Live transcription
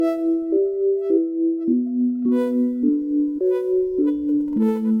Welcome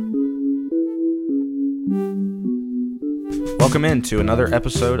into another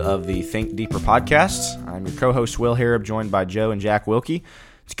episode of the Think Deeper podcast. I'm your co-host Will Harrop, joined by Joe and Jack Wilkie.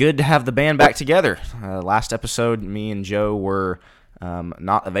 It's good to have the band back together. Last episode, me and Joe were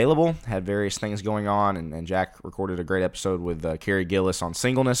not available, had various things going on, and Jack recorded a great episode with Carrie Gillis on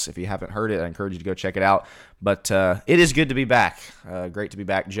singleness. If you haven't heard it, I encourage you to go check it out. But it is good to be back. Great to be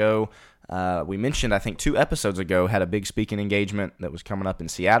back. Joe, we mentioned, I think 2 episodes ago, had a big speaking engagement that was coming up in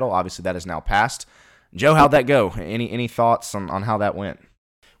Seattle. Obviously, that is now passed. Joe, how'd that go? Any thoughts on how that went?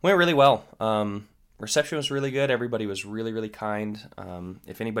 Went really well. Reception was really good. Everybody was really, really kind.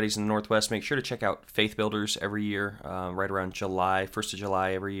 If anybody's in the Northwest, make sure to check out Faith Builders every year, right around July, 1st of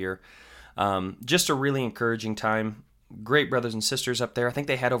July every year. Just a really encouraging time. Great brothers and sisters up there. I think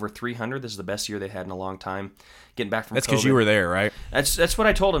they had over 300. This is the best year they had in a long time. Getting back from That's COVID. because you were there, right? That's what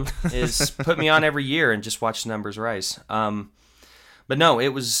I told him, is put me on every year and just watch the numbers rise. But no, it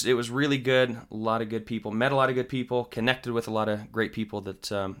was really good. A lot of good people. Met a lot of good people. Connected with a lot of great people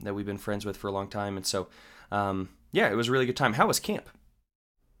that we've been friends with for a long time. And so, it was a really good time. How was camp?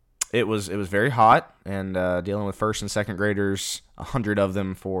 It was very hot, and dealing with first and second graders, 100 of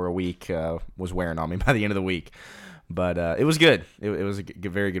them for a week, was wearing on me by the end of the week. But it was good. It was a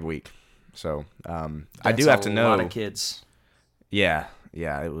very good week. So I do have to know. A lot of kids. Yeah,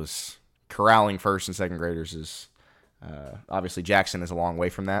 it was corralling first and second graders is. Obviously, Jackson is a long way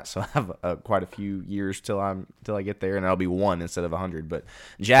from that, so I have quite a few years till I get there, and I'll be 1 instead of 100. But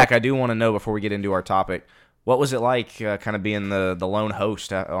Jack, I do want to know before we get into our topic, what was it like, kind of being the lone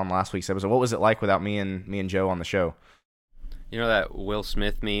host on last week's episode? What was it like without me and Joe on the show? You know that Will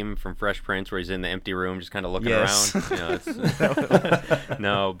Smith meme from Fresh Prince where he's in the empty room just kind of looking Yes. around?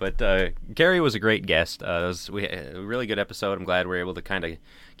 No, but Carrie was a great guest. It was a really good episode. I'm glad we were able to kind of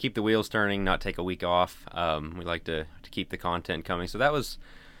keep the wheels turning, not take a week off. We like to keep the content coming. So that was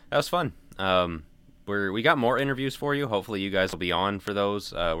fun. We got more interviews for you. Hopefully you guys will be on for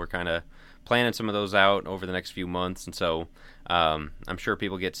those. We're kind of planning some of those out over the next few months. And so I'm sure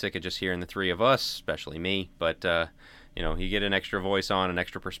people get sick of just hearing the 3 of us, especially me. But you get an extra voice on, an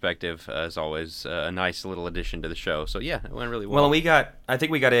extra perspective is always a nice little addition to the show. So, yeah, it went really well. Well, I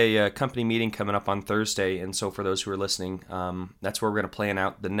think we got a company meeting coming up on Thursday, and so for those who are listening, that's where we're going to plan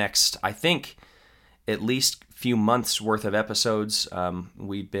out the next, I think, at least few months worth of episodes.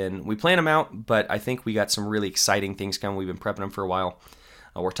 We plan them out, but I think we got some really exciting things coming. We've been prepping them for a while.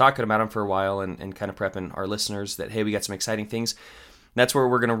 We're talking about them for a while and kind of prepping our listeners that, hey, we got some exciting things. That's where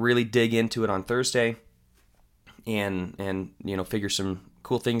we're going to really dig into it on Thursday. And figure some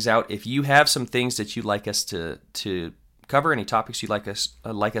cool things out. If you have some things that you'd like us to cover, any topics you'd like us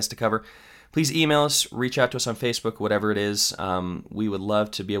to cover, please email us, reach out to us on Facebook, whatever it is. We would love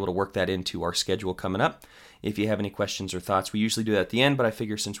to be able to work that into our schedule coming up. If you have any questions or thoughts, we usually do that at the end, but I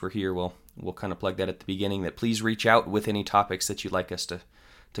figure since we're here, we'll kind of plug that at the beginning. That please reach out with any topics that you'd like us to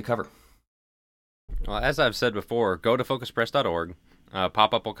cover. Well, as I've said before, go to focuspress.org.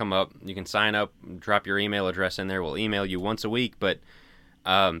 Pop-up will come up. You can sign up, drop your email address in there. We'll email you once a week. But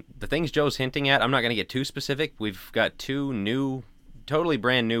the things Joe's hinting at, I'm not going to get too specific. We've got 2 totally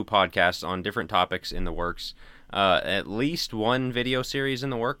brand new podcasts on different topics in the works. At least 1 video series in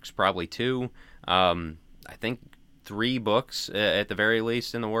the works, probably 2. I think 3 books at the very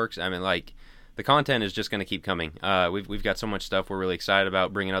least in the works. I mean, the content is just going to keep coming. We've got so much stuff we're really excited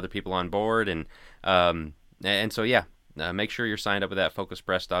about bringing other people on board. And so, yeah. Make sure you're signed up with that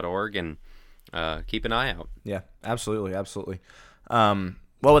focuspress.org and keep an eye out. Yeah, absolutely. Well,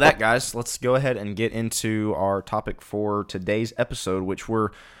 with that, guys, let's go ahead and get into our topic for today's episode, which we're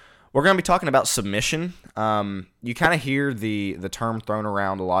going to be talking about submission. You kind of hear the term thrown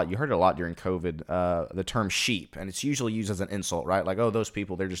around a lot. You heard it a lot during COVID, the term sheep, and it's usually used as an insult, right? Like, oh, those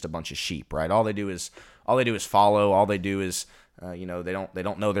people, they're just a bunch of sheep, right? All they do is follow. All they do is they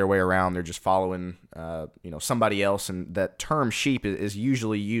don't know their way around. They're just following, somebody else. And that term sheep is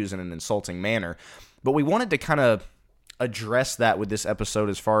usually used in an insulting manner. But we wanted to kind of address that with this episode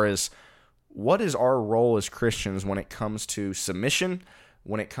as far as what is our role as Christians when it comes to submission,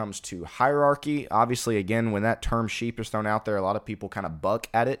 when it comes to hierarchy. Obviously, again, when that term sheep is thrown out there, a lot of people kind of buck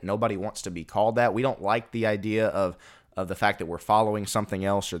at it. Nobody wants to be called that. We don't like the idea of the fact that we're following something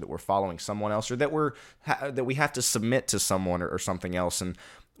else, or that we're following someone else, or that we have to submit to someone or something else. And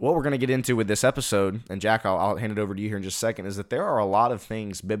what we're going to get into with this episode, and Jack, I'll hand it over to you here in just a second, is that there are a lot of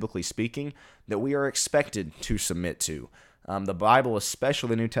things, biblically speaking, that we are expected to submit to. The Bible, especially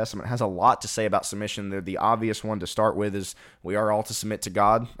the New Testament, has a lot to say about submission. The obvious one to start with is we are all to submit to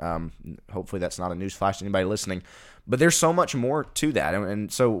God. Hopefully that's not a newsflash to anybody listening. But there's so much more to that.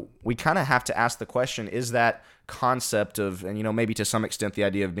 And so we kind of have to ask the question, is that concept of, and maybe to some extent the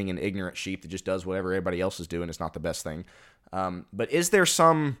idea of being an ignorant sheep that just does whatever everybody else is doing is not the best thing. But is there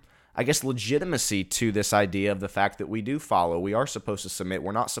some, I guess, legitimacy to this idea of the fact that we do follow? We are supposed to submit.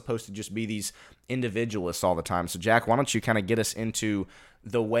 We're not supposed to just be these individualists all the time. So, Jack, why don't you kind of get us into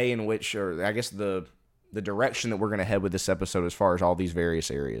the way in which, or I guess the direction that we're going to head with this episode as far as all these various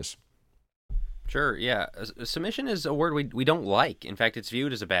areas? Sure, yeah. Submission is a word we don't like. In fact, it's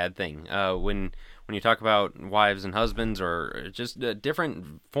viewed as a bad thing. When you talk about wives and husbands or just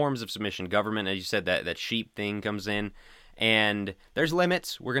different forms of submission, government, as you said, that sheep thing comes in. And there's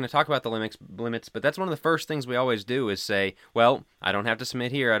limits. We're going to talk about the limits, but that's one of the first things we always do is say, well, I don't have to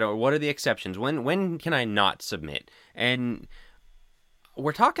submit here. What are the exceptions? When can I not submit? And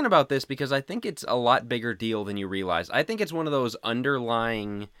we're talking about this because I think it's a lot bigger deal than you realize. I think it's one of those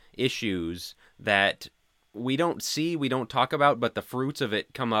underlying issues that we don't see, we don't talk about, but the fruits of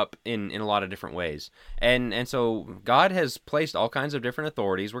it come up in a lot of different ways. And so God has placed all kinds of different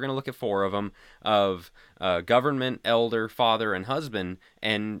authorities. We're going to look at 4 of them, of government, elder, father, and husband.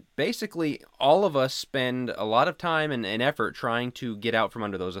 And basically, all of us spend a lot of time and effort trying to get out from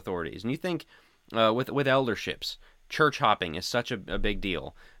under those authorities. And you think with elderships, church hopping is such a big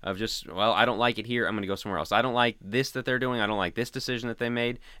deal of just, well, I don't like it here, I'm going to go somewhere else. I don't like this that they're doing. I don't like this decision that they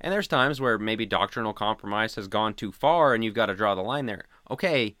made. And there's times where maybe doctrinal compromise has gone too far and you've got to draw the line there.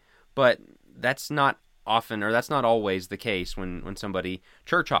 Okay, but that's not often, or that's not always the case when somebody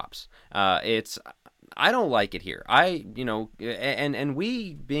church hops. It's, I don't like it here. And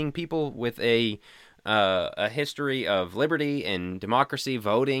we being people with a history of liberty and democracy,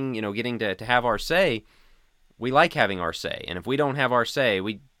 voting, getting to have our say, we like having our say, and if we don't have our say,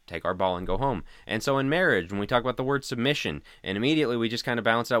 we take our ball and go home. And so in marriage, when we talk about the word submission, and immediately we just kind of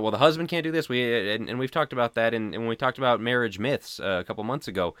balance out, well, the husband can't do this. And we've talked about that, and when we talked about marriage myths a couple months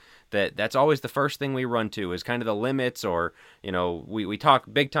ago, that's always the first thing we run to is kind of the limits, or we talk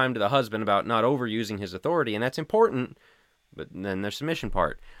big time to the husband about not overusing his authority, and that's important. But then there's submission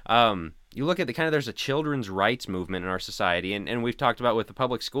part. You look at there's a children's rights movement in our society, and we've talked about with the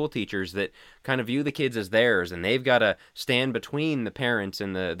public school teachers that kind of view the kids as theirs, and they've got to stand between the parents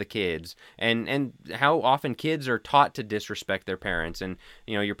and the kids, and how often kids are taught to disrespect their parents, and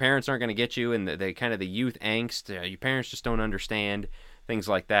your parents aren't going to get you, and the kind of the youth angst, your parents just don't understand, things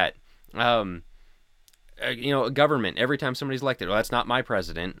like that. Government, every time somebody's elected, well, that's not my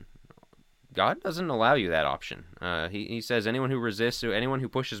president. God doesn't allow you that option. He says anyone who resists, or anyone who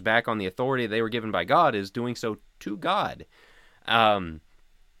pushes back on the authority they were given by God is doing so to God. And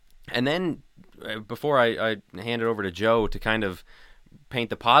then, before I hand it over to Joe to kind of paint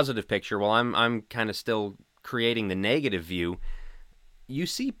the positive picture, while I'm kind of still creating the negative view, you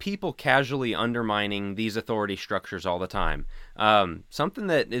see people casually undermining these authority structures all the time. Something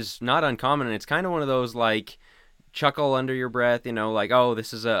that is not uncommon, and it's kind of one of those chuckle under your breath, oh,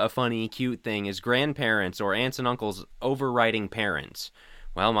 this is a funny, cute thing, is grandparents or aunts and uncles overriding parents.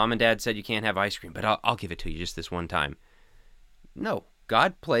 Well, mom and dad said you can't have ice cream, but I'll give it to you just this one time. No,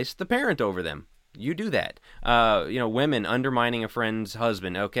 God placed the parent over them. You do that. Women undermining a friend's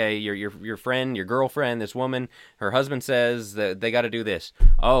husband. Okay, your friend, your girlfriend, this woman, her husband says that they got to do this.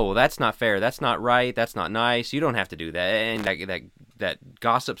 Oh, well, that's not fair. That's not right. That's not nice. You don't have to do that. And that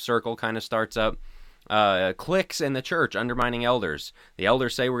gossip circle kind of starts up. Cliques in the church undermining elders. The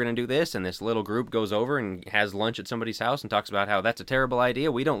elders say we're going to do this, and this little group goes over and has lunch at somebody's house and talks about how that's a terrible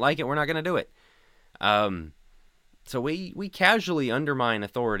idea. We don't like it. We're not going to do it. So we casually undermine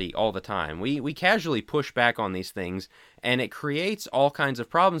authority all the time. We casually push back on these things, and it creates all kinds of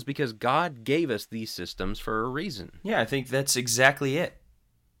problems because God gave us these systems for a reason. Yeah, I think that's exactly it.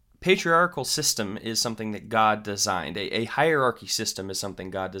 Patriarchal system is something that God designed. A hierarchy system is something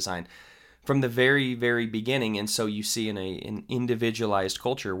God designed from the very, very beginning. And so you see in an individualized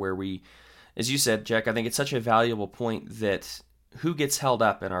culture where we, as you said, Jack, I think it's such a valuable point that who gets held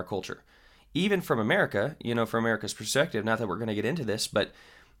up in our culture? Even from America, from America's perspective, not that we're going to get into this, but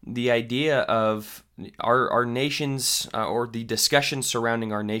the idea of our nation's, or the discussion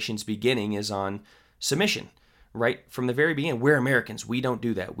surrounding our nation's beginning is on submission, right? From the very beginning, we're Americans. We don't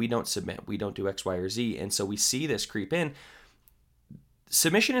do that. We don't submit. We don't do X, Y, or Z. And so we see this creep in.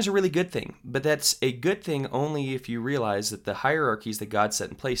 Submission is a really good thing, but that's a good thing only if you realize that the hierarchies that God set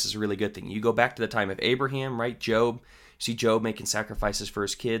in place is a really good thing. You go back to the time of Abraham, right? Job, you see Job making sacrifices for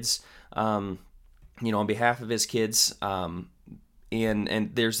his kids, on behalf of his kids. And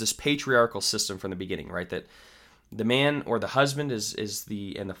there's this patriarchal system from the beginning, right? That the man or the husband is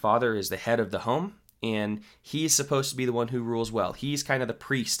the father is the head of the home, and he's supposed to be the one who rules well. He's kind of the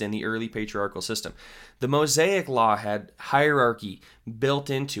priest in the early patriarchal system. The Mosaic law had hierarchy built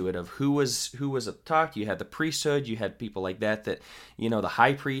into it of who was at the top. You had the priesthood, you had people like that, the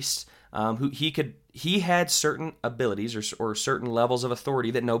high priest, who he had certain abilities or certain levels of authority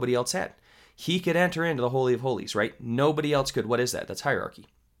that nobody else had. He could enter into the Holy of Holies, right? Nobody else could. What is that? That's hierarchy.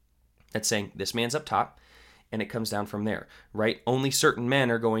 That's saying this man's up top, and it comes down from there, right? Only certain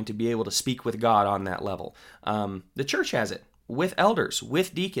men are going to be able to speak with God on that level. The church has it with elders,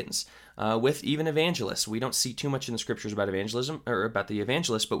 with deacons, with even evangelists. We don't see too much in the scriptures about evangelism or about the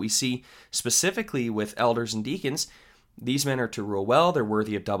evangelists, but we see specifically with elders and deacons, these men are to rule well. They're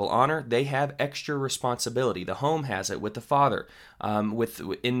worthy of double honor. They have extra responsibility. The home has it with the father,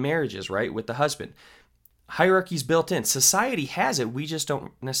 in marriages, right, with the husband. Hierarchy's built in. Society has it. We just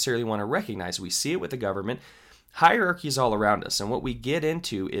don't necessarily want to recognize it. We see it with the government. Hierarchy is all around us, and what we get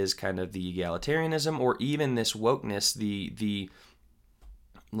into is kind of the egalitarianism or even this wokeness, the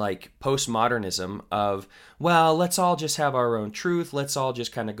like postmodernism of, well, let's all just have our own truth. Let's all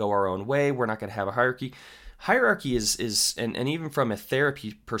just kind of go our own way. We're not going to have a hierarchy. Hierarchy is and even from a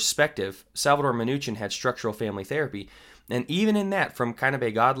therapy perspective, Salvador Minuchin had structural family therapy. And even in that, from kind of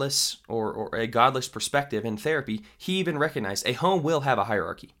a godless or a godless perspective in therapy, he even recognized a home will have a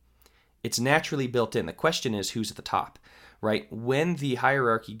hierarchy. It's naturally built in. The question is who's at the top, right? When the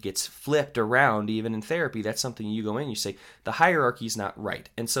hierarchy gets flipped around, even in therapy, that's something you go in, you say, the hierarchy is not right.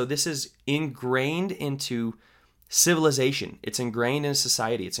 And so this is ingrained into civilization. It's ingrained in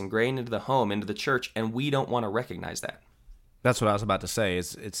society. It's ingrained into the home, into the church, and we don't want to recognize that. That's what I was about to say.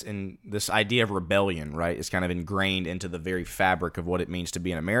 It's in this idea of rebellion, right? It's kind of ingrained into the very fabric of what it means to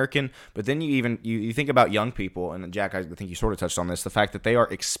be an American. But then you think about young people, and Jack, I think you sort of touched on this, the fact that they are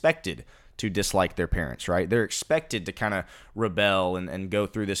expected to dislike their parents, right? They're expected to kind of rebel and go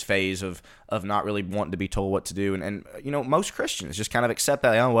through this phase of not really wanting to be told what to do. And most Christians just kind of accept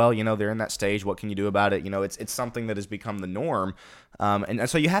that, oh, well, they're in that stage. What can you do about it? It's something that has become the norm. And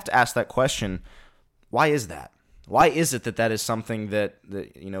so you have to ask that question, why is that? Why is it that is something that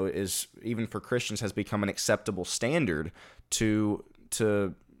is, even for Christians, has become an acceptable standard to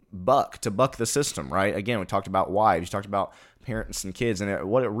buck the system, right? Again, we talked about wives, we talked about parents and kids, and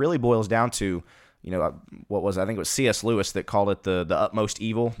what it really boils down to, I think it was C.S. Lewis that called it the utmost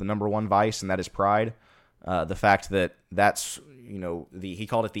evil, the number one vice, and that is pride. The fact that's he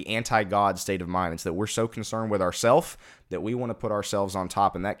called it the anti-God state of mind. It's that we're so concerned with ourselves that we want to put ourselves on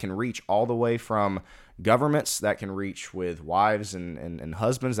top, and that can reach all the way from governments, that can reach with wives and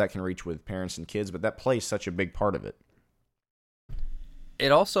husbands, that can reach with parents and kids, but that plays such a big part of it.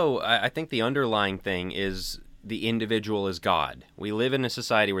 It also, I think the underlying thing is the individual is God. We live in a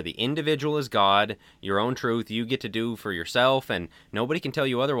society where the individual is God, your own truth, you get to do for yourself, and nobody can tell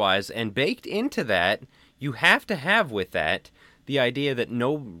you otherwise, and baked into that, you have to have with that the idea that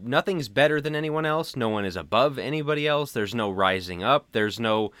nothing's better than anyone else, no one is above anybody else, there's no rising up, there's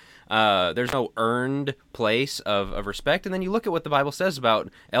no earned place of respect. And then you look at what the Bible says about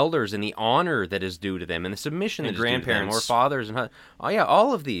elders and the honor that is due to them and the submission that is due to them, or fathers and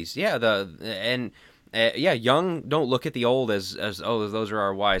all of these. Young don't look at the old as those are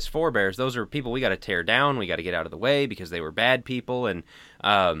our wise forebears. Those are people we got to tear down, we got to get out of the way because they were bad people.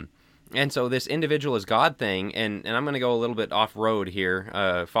 And so this individual is God thing, and I'm going to go a little bit off-road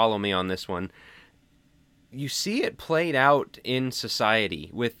here. Follow me on this one. You see it played out in society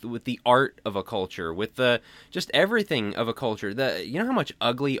with the art of a culture, with just everything of a culture. You know how much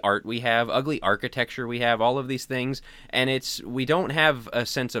ugly art we have, ugly architecture we have, all of these things, and we don't have a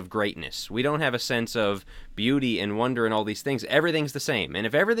sense of greatness. We don't have a sense of beauty and wonder and all these things. Everything's the same. And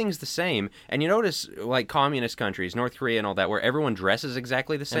if everything's the same, and you notice like communist countries, North Korea and all that, where everyone dresses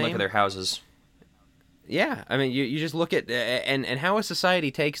exactly the same. And look at their houses. Yeah, I mean, you just look at and how a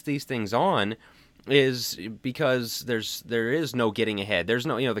society takes these things on is because there is no getting ahead. There's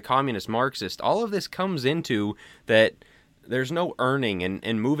no, the communist Marxist, all of this comes into that there's no earning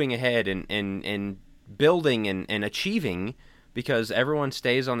and moving ahead and building and achieving, because everyone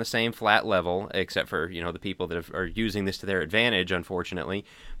stays on the same flat level, except for, the people that are using this to their advantage, unfortunately.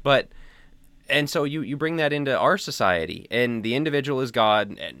 And so you bring that into our society, and the individual is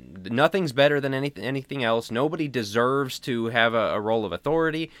God, and nothing's better than anything else. Nobody deserves to have a role of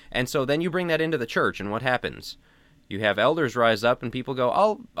authority, and so then you bring that into the church, and what happens? You have elders rise up, and people go,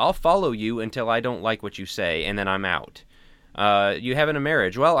 I'll follow you until I don't like what you say, and then I'm out. You having a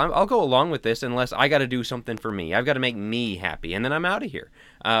marriage? Well, I'll go along with this unless I got to do something for me. I've got to make me happy, and then I'm out of here.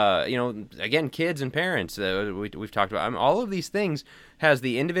 Again, kids and parents, we've talked about. All of these things has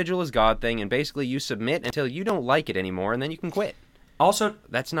the individual as God thing, and basically you submit until you don't like it anymore, and then you can quit. Also,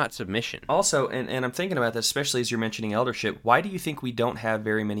 that's not submission. Also, and I'm thinking about this, especially as you're mentioning eldership, why do you think we don't have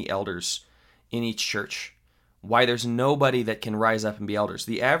very many elders in each church? Why there's nobody that can rise up and be elders?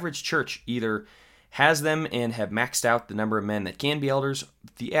 The average church either has them and have maxed out the number of men that can be elders,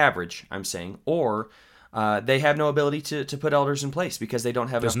 the average, I'm saying, or they have no ability to put elders in place because they don't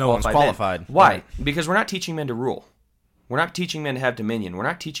have enough qualified men. Why? Right. Because we're not teaching men to rule. We're not teaching men to have dominion. We're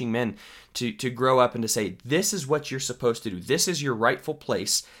not teaching men to grow up and to say, this is what you're supposed to do. This is your rightful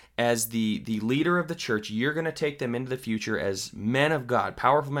place as the leader of the church. You're going to take them into the future as men of God,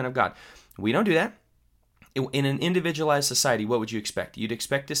 powerful men of God. We don't do that. In an individualized society, what would you expect? You'd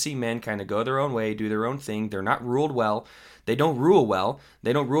expect to see men kind of go their own way, do their own thing. They're not ruled well. They don't rule well.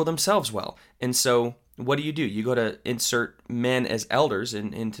 They don't rule themselves well. And so what do? You go to insert men as elders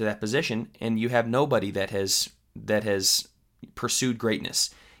into that position, and you have nobody that has pursued greatness.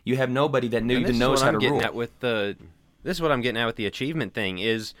 You have nobody that even knows how to rule. This is what I'm getting at with the achievement thing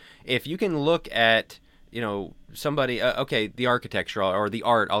is if you can look at somebody, the architecture or the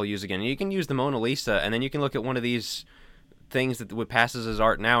art I'll use again. You can use the Mona Lisa, and then you can look at one of these things that would passes as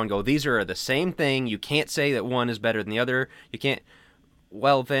art now and go, these are the same thing. You can't say that one is better than the other. You can't.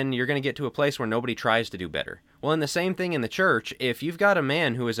 Well, then you're going to get to a place where nobody tries to do better. Well, and the same thing in the church, if you've got a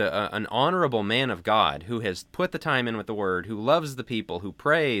man who is an honorable man of God, who has put the time in with the word, who loves the people, who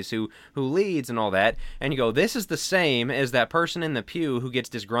prays, who leads and all that, and you go, this is the same as that person in the pew who gets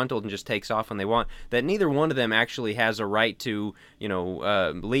disgruntled and just takes off when they want, that neither one of them actually has a right to,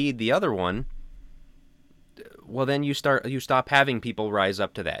 lead the other one, well, then you stop having people rise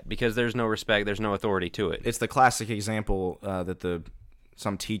up to that because there's no respect, there's no authority to it. It's the classic example that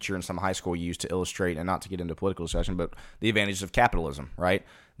some teacher in some high school used to illustrate, and not to get into a political discussion, but the advantages of capitalism, right?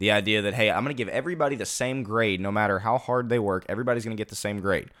 The idea that, hey, I'm going to give everybody the same grade no matter how hard they work. Everybody's going to get the same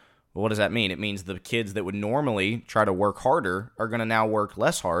grade. Well, what does that mean? It means the kids that would normally try to work harder are going to now work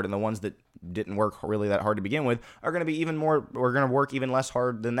less hard, and the ones that didn't work really that hard to begin with are going to be even more, or going to work even less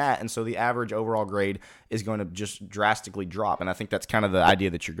hard than that, and so the average overall grade is going to just drastically drop, and I think that's kind of the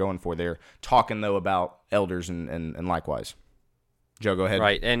idea that you're going for there, talking, though, about elders and likewise. Joe, go ahead.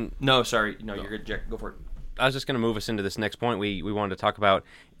 Right, and No, sorry. No, you're good, Jack. Go for it. I was just going to move us into this next point we wanted to talk about.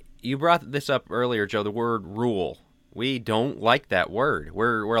 You brought this up earlier, Joe, the word rule. We don't like that word.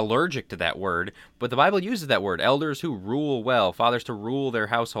 We're allergic to that word, but the Bible uses that word. Elders who rule well, fathers to rule their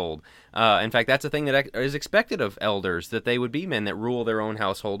household. In fact, that's a thing that is expected of elders, that they would be men that rule their own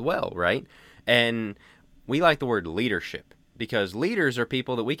household well, right? And we like the word leadership, because leaders are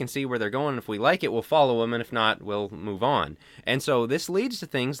people that we can see where they're going. If we like it, we'll follow them, and if not, we'll move on. And so this leads to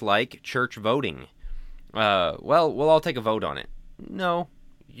things like church voting. We'll all take a vote on it. No,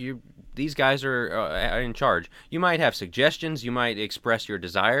 these guys are in charge. You might have suggestions. You might express your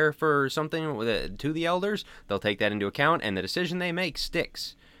desire for something to the elders. They'll take that into account, and the decision they make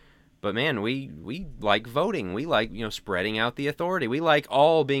sticks. But man, we like voting. We like spreading out the authority. We like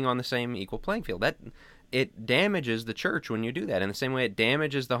all being on the same equal playing field. It damages the church when you do that. In the same way it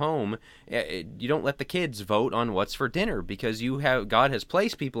damages the home. You don't let the kids vote on what's for dinner because God has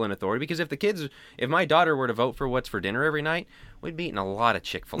placed people in authority. Because if my daughter were to vote for what's for dinner every night, we'd be eating a lot of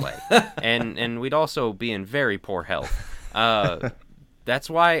Chick-fil-A. and we'd also be in very poor health. That's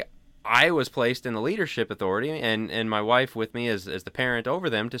why I was placed in the leadership authority and my wife with me as the parent over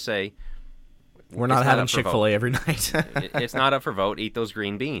them to say, we're not having Chick-fil-A every night. It's not up for vote. Eat those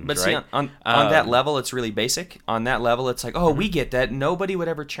green beans. But right? see, on that level, it's really basic. On that level, it's like, we get that. Nobody would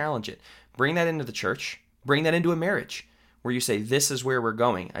ever challenge it. Bring that into the church. Bring that into a marriage, where you say, "This is where we're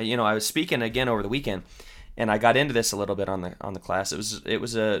going." I was speaking again over the weekend, and I got into this a little bit on the class. It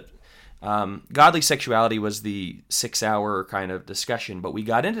was a godly sexuality was the 6-hour kind of discussion, but we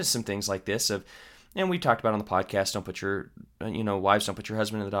got into some things like this and we talked about on the podcast, don't put your, wives, don't put your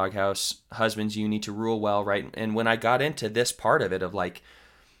husband in the doghouse. Husbands, you need to rule well, right? And when I got into this part of it of like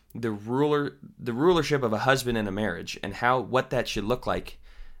the rulership of a husband in a marriage and what that should look like,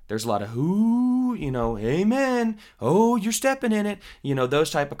 there's a lot of, amen, oh, you're stepping in it,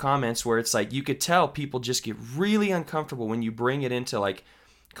 those type of comments where it's like you could tell people just get really uncomfortable when you bring it into like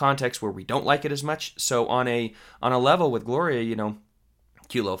context where we don't like it as much. So on a level with Gloria,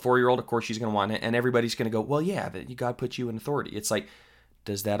 cute little 4-year-old, of course she's going to want it, and everybody's going to go, well, yeah, God put you in authority. It's like,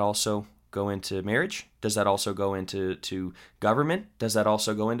 does that also go into marriage? Does that also go into government? Does that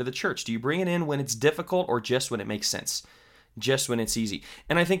also go into the church? Do you bring it in when it's difficult or just when it makes sense? Just when it's easy?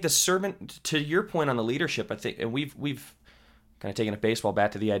 And I think the servant, to your point on the leadership, I think, and we've kind of taking a baseball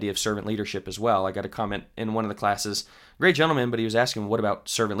bat to the idea of servant leadership as well. I got a comment in one of the classes, great gentleman, but he was asking, what about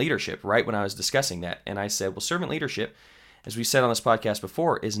servant leadership, right when I was discussing that? And I said, well, servant leadership, as we said on this podcast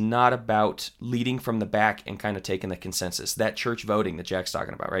before, is not about leading from the back and kind of taking the consensus. That church voting that Jack's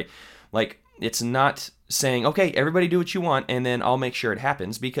talking about, right? Like, it's not saying, okay, everybody do what you want, and then I'll make sure it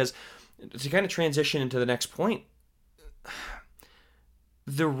happens. Because to kind of transition into the next point,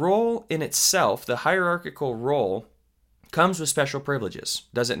 the role in itself, the hierarchical role, comes with special privileges,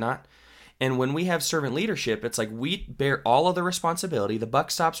 does it not? And when we have servant leadership, it's like we bear all of the responsibility. The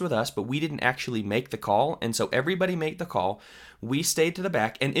buck stops with us, but we didn't actually make the call. And so everybody made the call. We stayed to the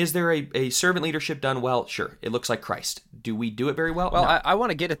back. And is there a servant leadership done well? Sure. It looks like Christ. Do we do it very well? Well, No. I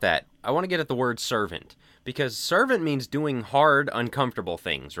want to get at that. I want to get at the word servant, because servant means doing hard, uncomfortable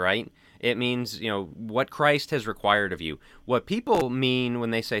things, right? It means, what Christ has required of you. What people mean when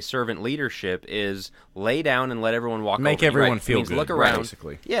they say servant leadership is lay down and let everyone walk Make over you, everyone right? feel It means good, look around,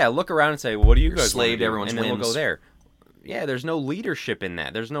 basically. Yeah, look around and say, what do you guys slave want to to do? everyone's And then we'll whims. go there. Yeah, there's no leadership in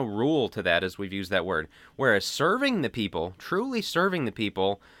that. There's no rule to that, as we've used that word. Whereas serving the people, truly serving the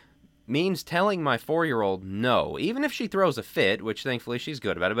people, means telling my 4-year-old no, even if she throws a fit, which thankfully she's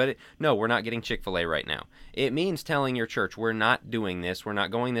good about it, but no, we're not getting Chick-fil-A right now. It means telling your church, we're not doing this, we're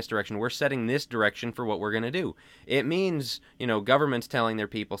not going this direction, we're setting this direction for what we're going to do. It means, governments telling their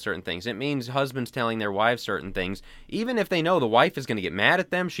people certain things. It means husbands telling their wives certain things. Even if they know the wife is going to get mad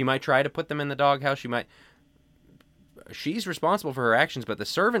at them, she might try to put them in the doghouse, she's responsible for her actions, but the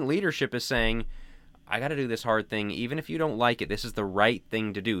servant leadership is saying, I got to do this hard thing, even if you don't like it. This is the right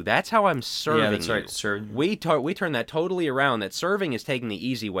thing to do. That's how I'm serving. Yeah, that's you. right, sir. We turn that totally around. That serving is taking the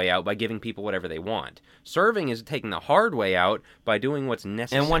easy way out by giving people whatever they want. Serving is taking the hard way out by doing what's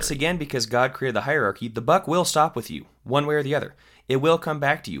necessary. And once again, because God created the hierarchy, the buck will stop with you, one way or the other. It will come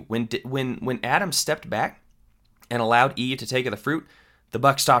back to you. When Adam stepped back and allowed Eve to take of the fruit, the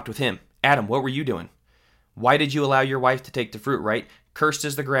buck stopped with him. Adam, what were you doing? Why did you allow your wife to take the fruit, right? Cursed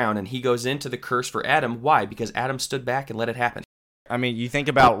is the ground, and he goes into the curse for Adam. Why? Because Adam stood back and let it happen. I mean, you think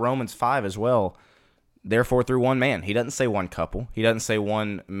about Romans 5 as well. Therefore, through one man. He doesn't say one couple. He doesn't say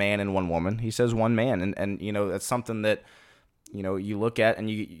one man and one woman. He says one man. And that's something that, you look at,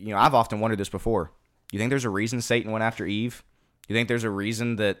 and I've often wondered this before. You think there's a reason Satan went after Eve? You think there's a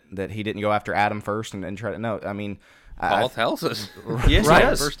reason that he didn't go after Adam first and try to... No, I mean... Paul tells us. Yes, right. he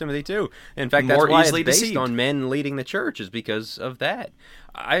does. 1 Timothy 2. In fact, More that's why it's easily based deceived. on men leading the church, is because of that.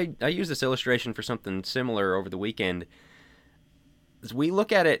 I use this illustration for something similar over the weekend. As we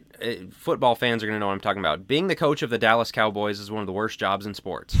look at it, football fans are going to know what I'm talking about. Being the coach of the Dallas Cowboys is one of the worst jobs in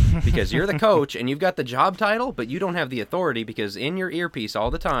sports, because you're the coach and you've got the job title, but you don't have the authority, because in your earpiece all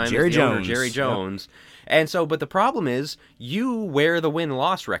the time Jerry is the owner, Jones. Jerry Jones. Yep. And so, but the problem is you wear the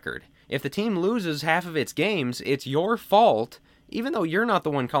win-loss record. If the team loses half of its games, it's your fault, even though you're not the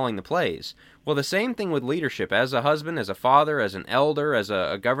one calling the plays. Well, the same thing with leadership. As a husband, as a father, as an elder, as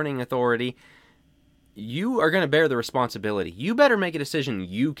a governing authority, you are going to bear the responsibility. You better make a decision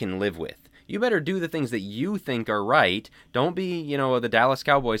you can live with. You better do the things that you think are right. Don't be, the Dallas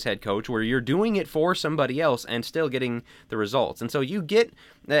Cowboys head coach where you're doing it for somebody else and still getting the results. And so you get,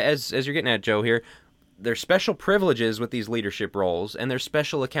 as you're getting at, Joe, here, there's special privileges with these leadership roles, and there's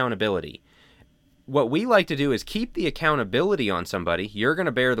special accountability. What we like to do is keep the accountability on somebody. You're going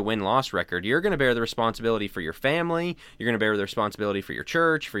to bear the win-loss record. You're going to bear the responsibility for your family. You're going to bear the responsibility for your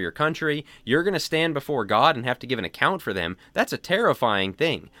church, for your country. You're going to stand before God and have to give an account for them. That's a terrifying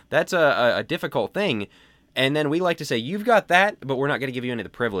thing. That's a difficult thing. And then we like to say, you've got that, but we're not going to give you any of the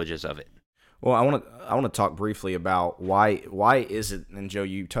privileges of it. Well, I want to talk briefly about why is it, and Joe,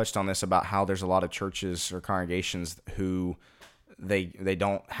 you touched on this, about how there's a lot of churches or congregations who they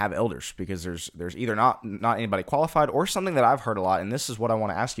don't have elders because there's either not anybody qualified, or something that I've heard a lot, and this is what I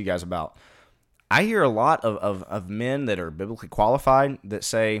want to ask you guys about. I hear a lot of men that are biblically qualified that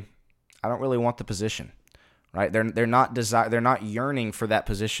say, I don't really want the position, right? They're not yearning for that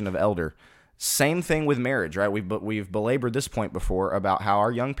position of elder. Same thing with marriage, right? We've belabored this point before about how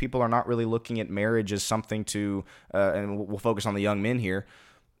our young people are not really looking at marriage as something to, and we'll focus on the young men here.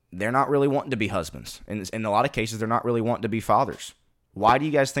 They're not really wanting to be husbands. In a lot of cases, they're not really wanting to be fathers. Why do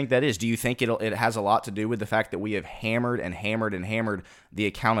you guys think that is? Do you think it has a lot to do with the fact that we have hammered and hammered and hammered the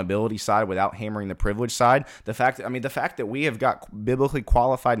accountability side without hammering the privilege side? The fact that we have got biblically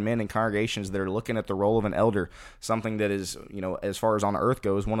qualified men in congregations that are looking at the role of an elder, something that is, as far as on earth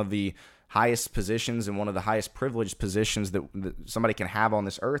goes, one of the highest positions and one of the highest privileged positions that somebody can have on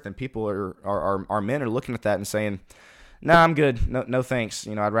this earth, and people our men are looking at that and saying, "No, I'm good. No thanks.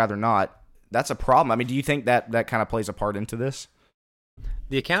 I'd rather not." That's a problem. I mean, do you think that kind of plays a part into this?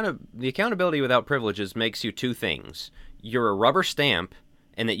 The accountability without privileges makes you two things. you're a rubber stamp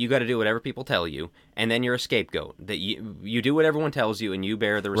and that you got to do whatever people tell you, and then you're a scapegoat, that you do what everyone tells you and you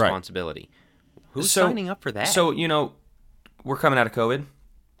bear the responsibility. Right. Who's signing up for that? So, we're coming out of COVID.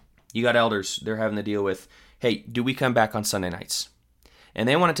 You got elders, they're having to deal with, hey, do we come back on Sunday nights? And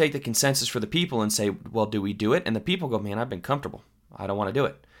they want to take the consensus for the people and say, well, do we do it? And the people go, man, I've been comfortable. I don't want to do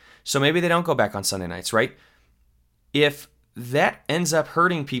it. So maybe they don't go back on Sunday nights, right? If that ends up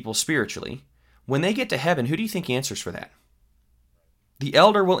hurting people spiritually, when they get to heaven, who do you think answers for that? The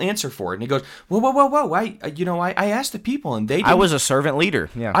elder will answer for it. And he goes, whoa. I asked the people and they didn't. I was a servant leader.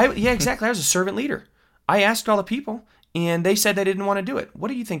 Yeah. Yeah, exactly. I was a servant leader. I asked all the people and they said they didn't want to do it. What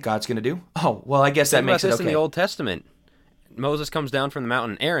do you think God's going to do? Oh, well, I guess that makes it okay. In the Old Testament, Moses comes down from the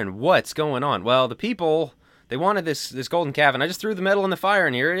mountain. Aaron, what's going on? Well, the people, they wanted this golden calf, and I just threw the metal in the fire,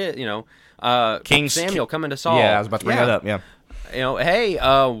 and here it is. King Samuel coming to Saul. Yeah, I was about to bring that up. Yeah. Hey,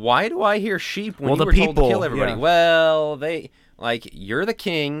 why do I hear sheep when you were told to kill everybody? Yeah. Well, you're the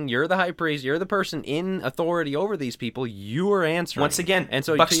king, you're the high priest, you're the person in authority over these people. You are answering. Once again, and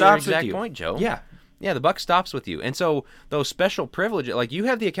so buck to stops your exact with you. point, Joe. Yeah, the buck stops with you. And so those special privileges, you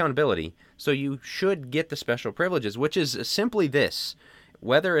have the accountability, so you should get the special privileges, which is simply this.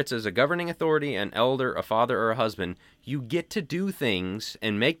 Whether it's as a governing authority, an elder, a father, or a husband, you get to do things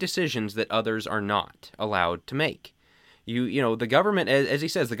and make decisions that others are not allowed to make. The government, as he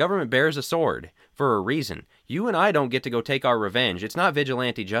says, the government bears a sword for a reason. You and I don't get to go take our revenge. It's not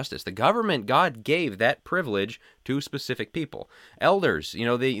vigilante justice. The government, God gave that privilege to specific people. Elders,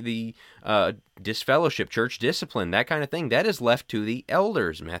 the disfellowship, church discipline, that kind of thing, that is left to the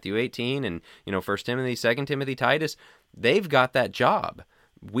elders. Matthew 18 and, 1 Timothy, 2 Timothy, Titus, they've got that job.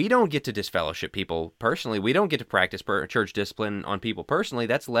 We don't get to disfellowship people personally. We don't get to practice church discipline on people personally.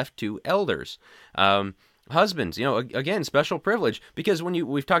 That's left to elders. Husbands, again, special privilege, because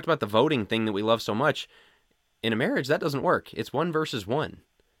we've talked about the voting thing that we love so much. In a marriage, that doesn't work. It's 1 versus 1.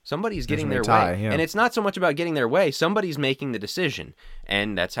 Somebody's getting their way. Yeah. And it's not so much about getting their way. Somebody's making the decision.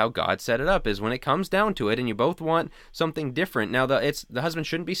 And that's how God set it up, is when it comes down to it and you both want something different. Now, the husband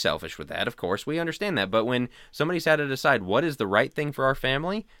shouldn't be selfish with that, of course. We understand that. But when somebody's had to decide what is the right thing for our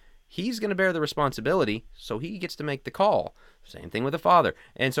family, he's going to bear the responsibility, so he gets to make the call. Same thing with the father.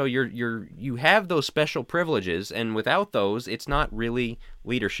 And so you have those special privileges, and without those, it's not really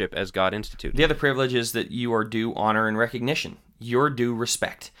leadership as God instituted. The other privilege is that you are due honor and recognition. You're due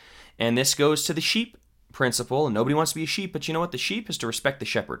respect. And this goes to the sheep principle, and nobody wants to be a sheep, but you know what? The sheep is to respect the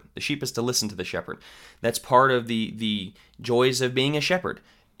shepherd. The sheep is to listen to the shepherd. That's part of the joys of being a shepherd.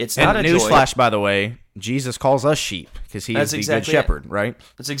 It's not a newsflash, by the way. Jesus calls us sheep because he is the good shepherd, right?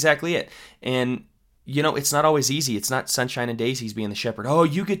 That's exactly it. And, it's not always easy. It's not sunshine and daisies being the shepherd. Oh,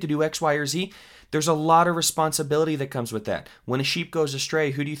 you get to do X, Y, or Z. There's a lot of responsibility that comes with that. When a sheep goes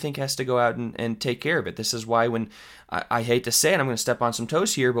astray, who do you think has to go out and take care of it? This is why when, I hate to say it, I'm going to step on some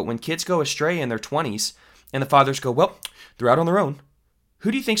toes here, but when kids go astray in their 20s and the fathers go, well, they're out on their own,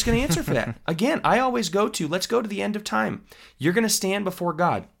 who do you think's going to answer for that? Again, I always let's go to the end of time. You're going to stand before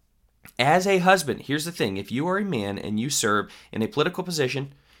God. As a husband, here's the thing. If you are a man and you serve in a political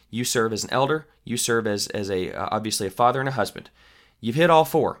position, you serve as an elder, you serve as obviously a father and a husband. You've hit all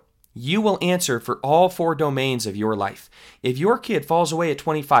 4. You will answer for all 4 domains of your life. If your kid falls away at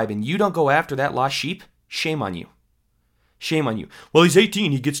 25 and you don't go after that lost sheep, shame on you. Shame on you. Well, he's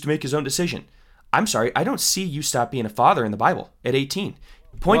 18. He gets to make his own decision. I'm sorry. I don't see you stop being a father in the Bible at 18.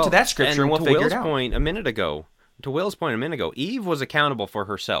 Point to that scripture and we'll figure it out. To Will's point a minute ago, Eve was accountable for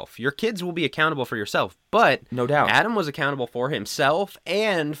herself. Your kids will be accountable for yourself, but no doubt, Adam was accountable for himself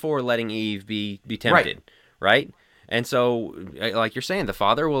and for letting Eve be tempted, right? And so, like you're saying,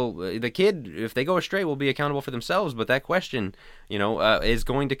 the kid, if they go astray, will be accountable for themselves. But that question, is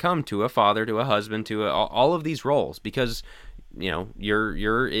going to come to a father, to a husband, to all of these roles, because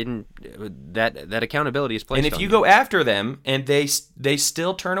you're in that accountability is placed on you. And if you go after them and they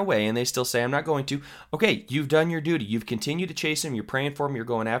still turn away and they still say, I'm not going to, okay, you've done your duty. You've continued to chase them. You're praying for them. You're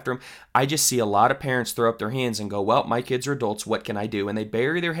going after them. I just see a lot of parents throw up their hands and go, well, my kids are adults. What can I do? And they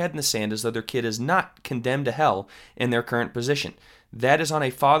bury their head in the sand as though their kid is not condemned to hell in their current position. That is on a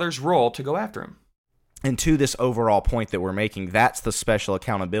father's role to go after him. And to this overall point that we're making, that's the special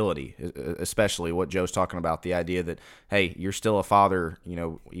accountability, especially what Joe's talking about, the idea that, hey, you're still a father,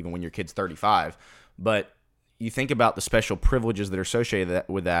 even when your kid's 35. But you think about the special privileges that are associated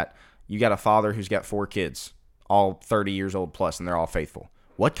with that. You got a father who's got 4 kids, all 30 years old plus, and they're all faithful.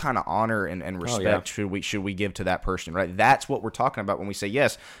 What kind of honor and respect should we give to that person, right? That's what we're talking about when we say,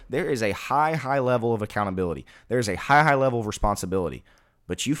 yes, there is a high level of accountability. There is a high level of responsibility.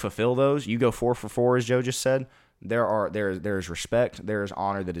 But you fulfill those, you go 4 for 4, as Joe just said, There's respect, there's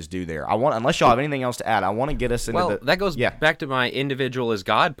honor that is due there. Unless y'all have anything else to add, I want to get us into that goes back to my individual as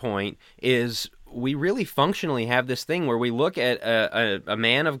God point. Is we really functionally have this thing where we look at a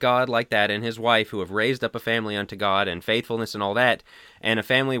man of God like that and his wife who have raised up a family unto God and faithfulness and all that, and a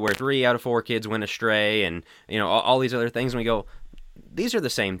family where 3 out of 4 kids went astray, and all these other things, and we go, these are the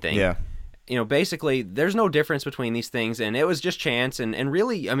same thing. Yeah. Basically, there's no difference between these things, and it was just chance. And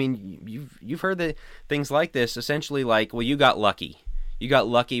really, I mean, you've heard the things like this, essentially like, well, you got lucky. You got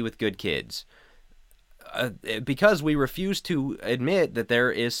lucky with good kids. Because we refuse to admit that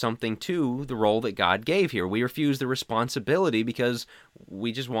there is something to the role that God gave here. We refuse the responsibility because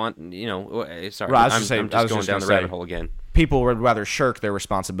we just want, sorry, right, I'm just going down the rabbit hole again. People would rather shirk their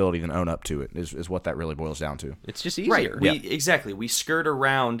responsibility than own up to it, is what that really boils down to. It's just easier. Right. Exactly. We skirt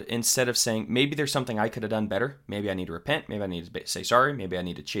around instead of saying, maybe there's something I could have done better. Maybe I need to repent. Maybe I need to say sorry. Maybe I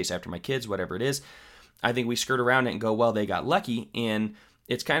need to chase after my kids, whatever it is. I think we skirt around it and go, well, they got lucky. And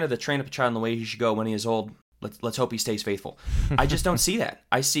it's kind of the train up a child in the way he should go when he is old. Let's hope he stays faithful. I just don't see that.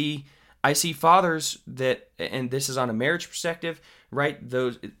 I see fathers that, and this is on a marriage perspective, right?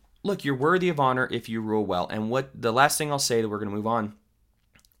 Look, you're worthy of honor if you rule well. And what the last thing I'll say, that we're going to move on,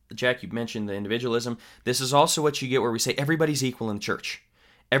 Jack, you mentioned the individualism. This is also what you get where we say everybody's equal in the church.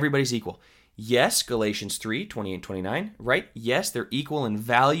 Everybody's equal. Yes, Galatians 3:28-29, right? Yes, they're equal in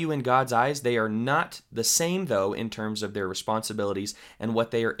value in God's eyes. They are not the same, though, in terms of their responsibilities and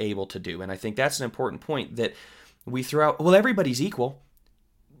what they are able to do. And I think that's an important point that we throw out. Well, everybody's equal.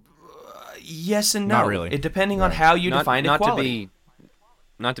 Yes and no. Not really. Depending on how you define equality.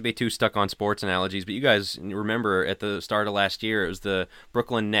 Not to be too stuck on sports analogies, but you guys remember at the start of last year, it was the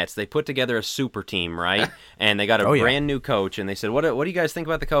Brooklyn Nets. They put together a super team, right? And they got a brand new coach, and they said, what do you guys think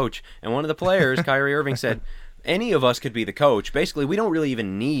about the coach? And one of the players, Kyrie Irving, said, any of us could be the coach. Basically, we don't really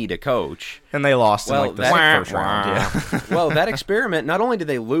even need a coach. And they lost in the first round. Yeah. Well, that experiment, not only did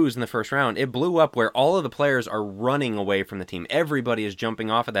they lose in the first round, it blew up where all of the players are running away from the team. Everybody is jumping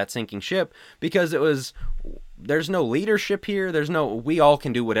off of that sinking ship because there's no leadership here. We all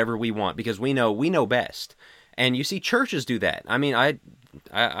can do whatever we want because we know best. And you see churches do that. I mean,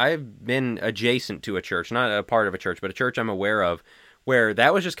 I've been adjacent to a church, not a part of a church, but a church I'm aware of, where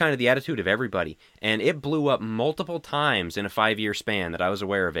that was just kind of the attitude of everybody. And it blew up multiple times in a 5-year span that I was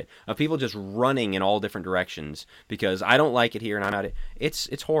aware of it, of people just running in all different directions because I don't like it here and I'm out.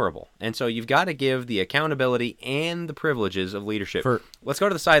 It's horrible. And so you've got to give the accountability and the privileges of leadership. Let's go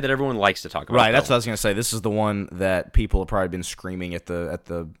to the side that everyone likes to talk about. Right, that's what I was going to say. This is the one that people have probably been screaming at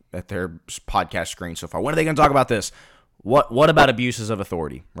their podcast screen so far. When are they going to talk about this? What about abuses of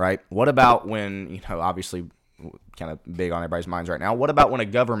authority, right? What about when, obviously kind of big on everybody's minds right now. What about when a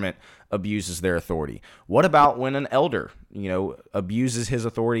government abuses their authority? What about when an elder, abuses his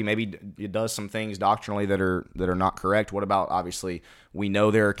authority? Maybe it does some things doctrinally that are not correct. What about, obviously, we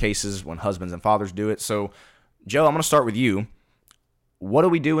know there are cases when husbands and fathers do it. So, Joe, I'm going to start with you. What do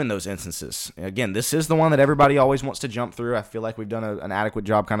we do in those instances? Again, this is the one that everybody always wants to jump through. I feel like we've done an adequate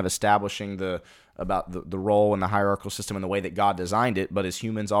job kind of establishing the role and the hierarchical system and the way that God designed it. But as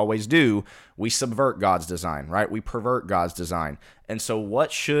humans always do, we subvert God's design, right? We pervert God's design. And so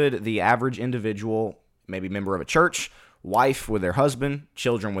what should the average individual, maybe member of a church, wife with their husband,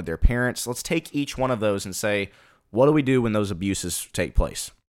 children with their parents, let's take each one of those and say, what do we do when those abuses take place?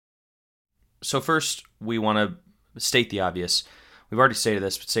 So first, we want to state the obvious. We've already stated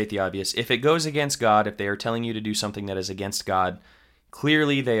this, but state the obvious. If it goes against God, if they are telling you to do something that is against God,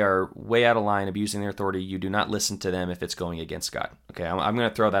 clearly they are way out of line, abusing their authority. You do not listen to them if it's going against God. Okay, I'm going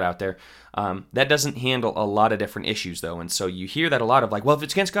to throw that out there. That doesn't handle a lot of different issues, though, and so you hear that a lot of like, well, if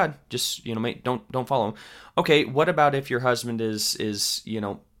it's against God, just don't follow him. Okay, what about if your husband is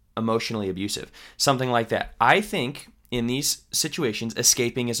emotionally abusive, something like that? I think in these situations,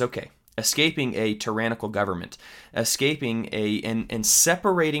 escaping is okay. Escaping a tyrannical government, escaping and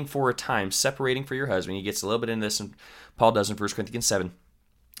separating for a time, separating for your husband. He gets a little bit into this, and Paul does in 1 Corinthians 7.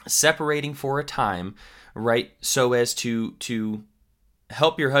 Separating for a time, right, so as to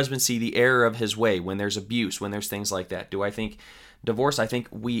help your husband see the error of his way when there's abuse, when there's things like that. Do I think divorce? I think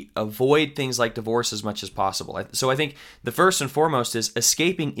we avoid things like divorce as much as possible. So I think the first and foremost is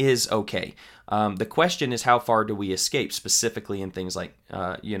escaping is okay. The question is, how far do we escape, specifically in things like,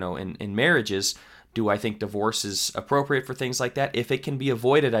 in marriages? Do I think divorce is appropriate for things like that? If it can be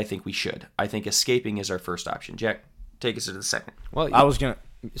avoided, I think we should. I think escaping is our first option. Jack, take us to the second. Well, I was going to...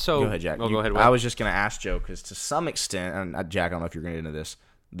 So, go ahead, Jack. Go ahead. I was just going to ask Joe, because to some extent, and Jack, I don't know if you're going to get into this,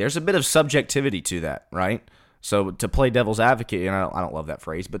 there's a bit of subjectivity to that, right? So to play devil's advocate, and I don't love that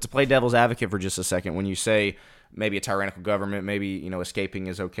phrase, but to play devil's advocate for just a second, when you say maybe a tyrannical government, maybe escaping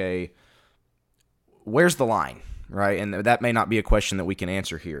is okay, where's the line, right? And that may not be a question that we can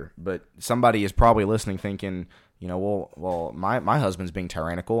answer here, but somebody is probably listening thinking, well, my husband's being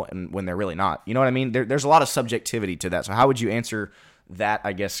tyrannical, and when they're really not. You know what I mean? There's a lot of subjectivity to that. So how would you answer that,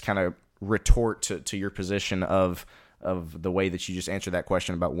 I guess, kind of retort to your position of the way that you just answered that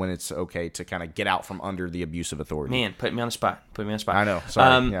question about when it's okay to kind of get out from under the abuse of authority? Man, put me on the spot. I know.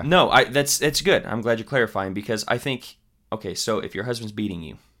 Sorry. Yeah. No, that's good. I'm glad you're clarifying, because I think, okay, so if your husband's beating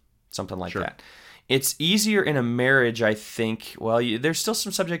you, something like Sure. that, it's easier in a marriage, I think. Well, there's still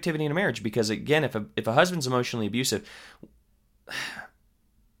some subjectivity in a marriage, because again, if a husband's emotionally abusive,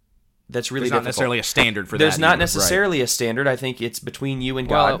 that's really There's not difficult. necessarily a standard for that. There's not either, necessarily a standard. I think it's between you and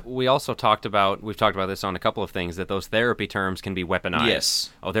Well, God. we've talked about this on a couple of things, that those therapy terms can be weaponized. Yes.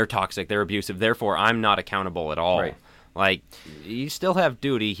 Oh, they're toxic, they're abusive, therefore I'm not accountable at all. Right. Like, you still have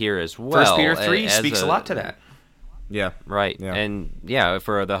duty here as well. First Peter 3 as speaks a lot to that. Yeah. Right. Yeah. And yeah,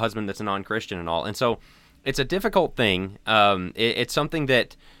 for the husband that's a non-Christian and all. And so it's a difficult thing. It's something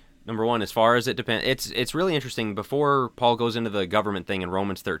that, number one, as far as it depends, it's really interesting. Before Paul goes into the government thing in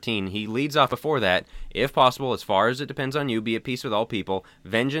Romans 13, he leads off before that, if possible, as far as it depends on you, be at peace with all people.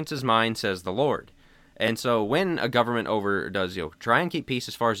 Vengeance is mine, says the Lord. And so when a government overdoes, try and keep peace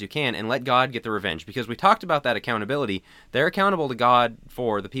as far as you can and let God get the revenge. Because we talked about that accountability. They're accountable to God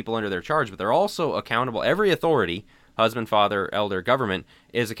for the people under their charge, but they're also accountable. Every authority, husband, father, elder, government,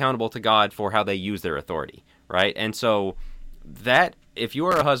 is accountable to God for how they use their authority, right? And so that, if you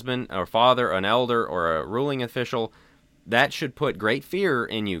are a husband or father, an elder, or a ruling official, that should put great fear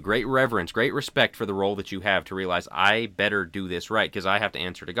in you, great reverence, great respect for the role that you have, to realize, I better do this right, because I have to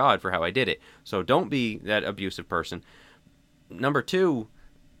answer to God for how I did it. So don't be that abusive person. Number two,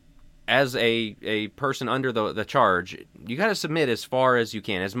 as a person under the charge, you got to submit as far as you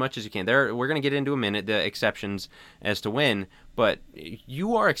can, as much as you can. We're going to get into a minute the exceptions as to when, but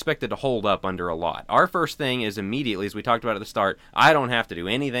you are expected to hold up under a lot. Our first thing is immediately, as we talked about at the start, I don't have to do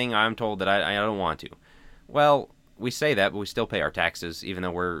anything I'm told that I don't want to. Well, we say that, but we still pay our taxes, even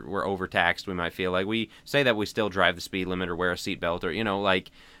though we're overtaxed. We might feel like we say that we still drive the speed limit or wear a seatbelt, or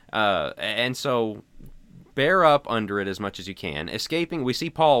and so bear up under it as much as you can. Escaping, we see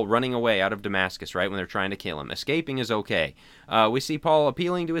Paul running away out of Damascus, right, when they're trying to kill him. Escaping is okay. We see Paul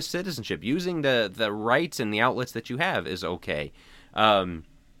appealing to his citizenship. Using the rights and the outlets that you have is okay.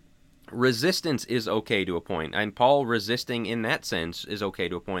 Resistance is okay to a point, and Paul resisting in that sense is okay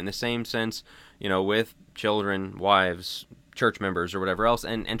to a point. In the same sense, with children, wives, church members, or whatever else,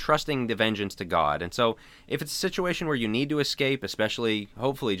 and trusting the vengeance to God. And so if it's a situation where you need to escape, especially,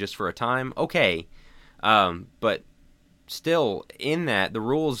 hopefully just for a time, okay. But still, in that, the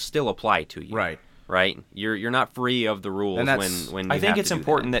rules still apply to you. Right? You're not free of the rules when you I think have it's to do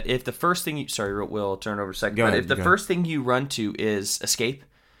important that. that if the first thing Will, I'll turn it over a second. Go ahead, If the first thing you run to is escape,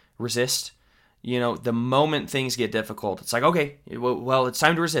 resist, the moment things get difficult, it's like, okay, well, it's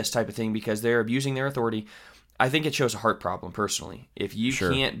time to resist type of thing, because they're abusing their authority. I think it shows a heart problem, personally. If you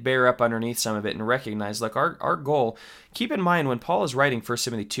can't bear up underneath some of it and recognize, like, our goal, keep in mind when Paul is writing 1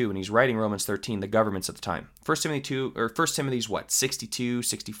 Timothy 2 and he's writing Romans 13, the governments at the time. 1 Timothy 2, or 1 Timothy's 62,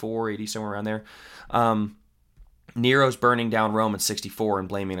 64, 80, somewhere around there. Nero's burning down Rome in 64 and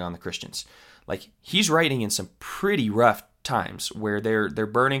blaming it on the Christians. Like, he's writing in some pretty rough times where they're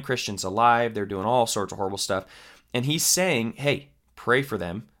burning Christians alive, they're doing all sorts of horrible stuff. And he's saying, hey, pray for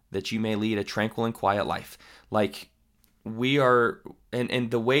them that you may lead a tranquil and quiet life. Like, we are,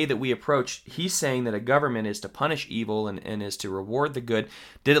 and the way that we approach, he's saying that a government is to punish evil and is to reward the good.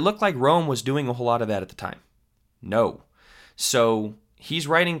 Did it look like Rome was doing a whole lot of that at the time? No. So he's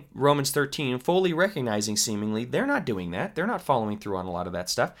writing Romans 13, fully recognizing seemingly they're not doing that. They're not following through on a lot of that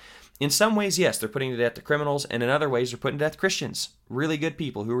stuff. In some ways, yes, they're putting to death the criminals, and in other ways, they're putting to death Christians, really good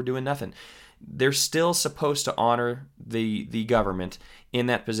people who are doing nothing. They're still supposed to honor the government in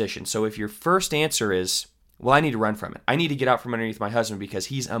that position. So if your first answer is, well, I need to run from it, I need to get out from underneath my husband because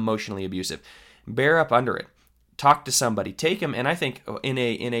he's emotionally abusive, bear up under it. Talk to somebody. Take him, and I think in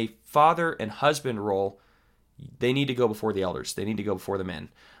a father and husband role, they need to go before the elders. They need to go before the men.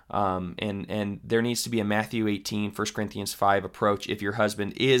 And there needs to be a Matthew 18, 1 Corinthians 5 approach if your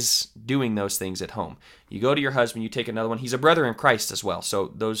husband is doing those things at home. You go to your husband, you take another one. He's a brother in Christ as well.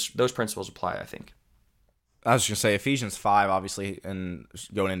 So those principles apply, I think. I was just going to say, Ephesians 5, obviously, and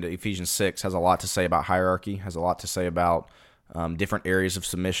going into Ephesians 6, has a lot to say about hierarchy, has a lot to say about different areas of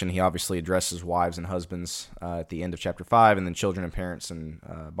submission. He obviously addresses wives and husbands at the end of chapter 5, and then children and parents and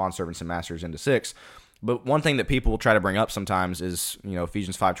bondservants and masters into 6. But one thing that people will try to bring up sometimes is,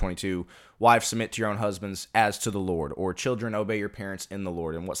 Ephesians 5:22, wives submit to your own husbands as to the Lord, or children obey your parents in the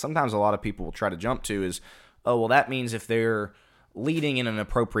Lord. And what sometimes a lot of people will try to jump to is, oh, well, that means if they're leading in an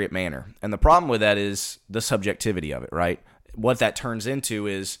appropriate manner. And the problem with that is the subjectivity of it, right? What that turns into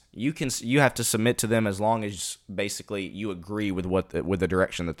is you have to submit to them as long as basically you agree with with the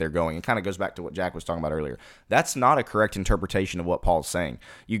direction that they're going. It kind of goes back to what Jack was talking about earlier. That's not a correct interpretation of what Paul's saying.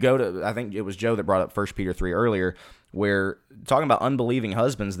 You go to, I think it was Joe that brought up 1 Peter 3 earlier, where talking about unbelieving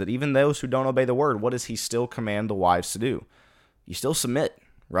husbands, that even those who don't obey the word, what does he still command the wives to do? You still submit.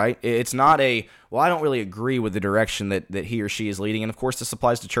 Right? It's not I don't really agree with the direction that he or she is leading. And of course, this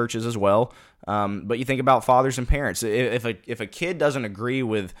applies to churches as well. But you think about fathers and parents. If a kid doesn't agree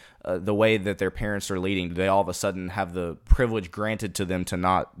with the way that their parents are leading, do they all of a sudden have the privilege granted to them to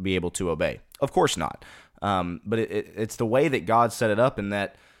not be able to obey? Of course not. But it's the way that God set it up, in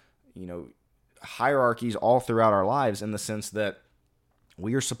that, hierarchies all throughout our lives, in the sense that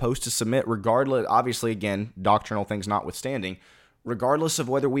we are supposed to submit regardless, obviously, again, doctrinal things notwithstanding, regardless of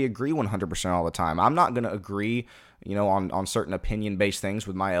whether we agree 100% all the time. I'm not going to agree, on certain opinion-based things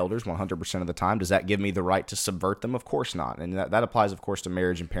with my elders 100% of the time. Does that give me the right to subvert them? Of course not. And that applies, of course, to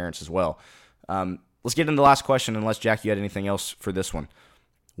marriage and parents as well. Let's get into the last question, unless, Jack, you had anything else for this one.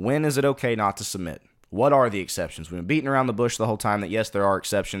 When is it okay not to submit? What are the exceptions? We've been beating around the bush the whole time that, yes, there are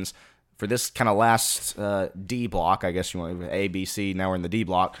exceptions. For this kind of last D block, I guess you want A, B, C, now we're in the D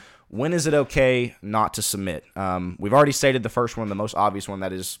block. When is it okay not to submit? We've already stated the first one, the most obvious one,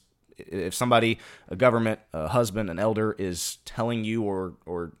 that is if somebody, a government, a husband, an elder, is telling you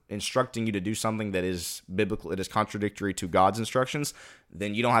or instructing you to do something that is biblical, it is contradictory to God's instructions,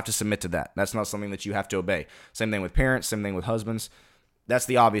 then you don't have to submit to that. That's not something that you have to obey. Same thing with parents, same thing with husbands. That's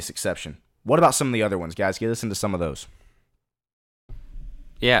the obvious exception. What about some of the other ones, guys? Get us into some of those.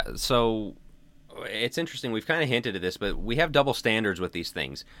 Yeah, so it's interesting. We've kind of hinted at this, but we have double standards with these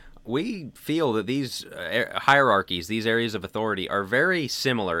things. We feel that these hierarchies, these areas of authority, are very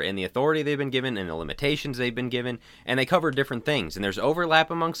similar in the authority they've been given and the limitations they've been given, and they cover different things. And there's overlap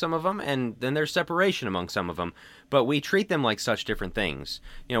among some of them, and then there's separation among some of them. But we treat them like such different things.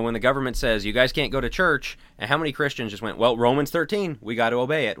 When the government says, you guys can't go to church, and how many Christians just went, well, Romans 13, we got to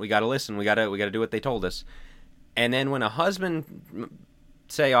obey it. We got to listen. We got to do what they told us. And then when a husband,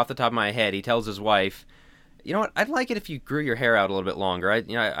 say off the top of my head, he tells his wife, you know what, I'd like it if you grew your hair out a little bit longer.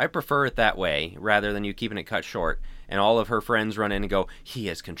 I prefer it that way rather than you keeping it cut short. And all of her friends run in and go, he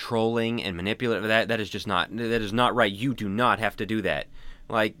is controlling and manipulative. That is not right. You do not have to do that.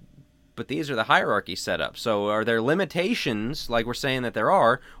 But these are the hierarchy set up. So are there limitations, like we're saying that there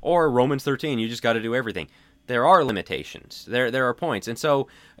are, or Romans 13, you just got to do everything? There are limitations. There are points. And so,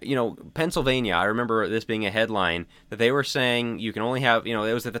 Pennsylvania, I remember this being a headline that they were saying you can only have, it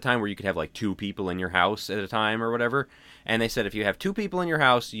was at the time where you could have like 2 people in your house at a time or whatever. And they said if you have 2 people in your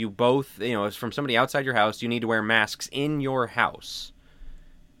house, you both, it's from somebody outside your house, you need to wear masks in your house.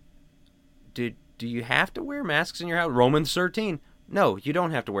 Do you have to wear masks in your house? Romans 13. No, you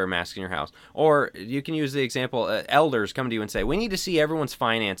don't have to wear masks in your house. Or you can use the example, elders come to you and say, we need to see everyone's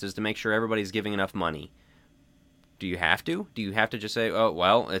finances to make sure everybody's giving enough money. Do you have to? Do you have to just say, oh,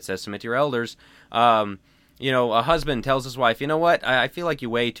 well, it says submit to your elders? A husband tells his wife, you know what, I feel like you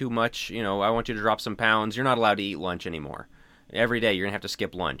weigh too much. I want you to drop some pounds. You're not allowed to eat lunch anymore. Every day you're going to have to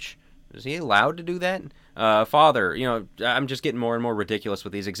skip lunch. Is he allowed to do that? Father, I'm just getting more and more ridiculous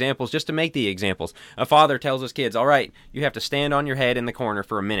with these examples just to make the examples. A father tells his kids, all right, you have to stand on your head in the corner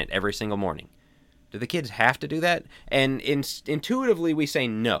for a minute every single morning. Do the kids have to do that? And intuitively we say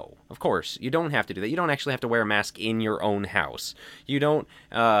no. Of course, you don't have to do that. You don't actually have to wear a mask in your own house. You don't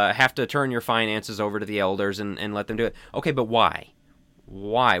have to turn your finances over to the elders and let them do it. Okay, but why?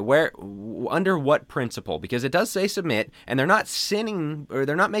 Why? Where? Under what principle? Because it does say submit, and they're not sinning, or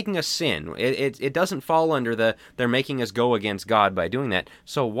they're not making us sin. It doesn't fall under they're making us go against God by doing that.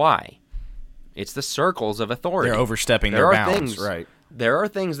 So why? It's the circles of authority. They're overstepping their bounds, right? There are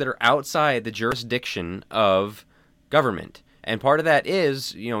things that are outside the jurisdiction of government. And part of that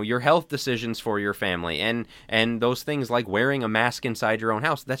is, your health decisions for your family and those things like wearing a mask inside your own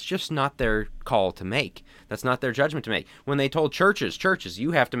house. That's just not their call to make. That's not their judgment to make. When they told churches,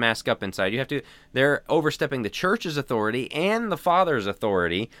 you have to mask up inside. They're overstepping the church's authority and the father's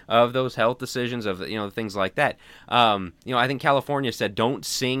authority of those health decisions of, things like that. I think California said, don't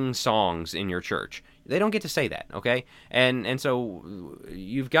sing songs in your church. They don't get to say that, okay? And so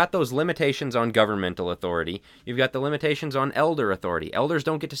you've got those limitations on governmental authority. You've got the limitations on elder authority. Elders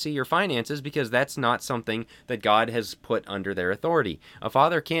don't get to see your finances because that's not something that God has put under their authority. A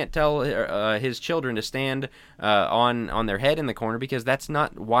father can't tell his children to stand on their head in the corner because that's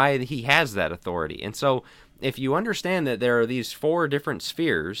not why he has that authority. And so if you understand that there are these 4 different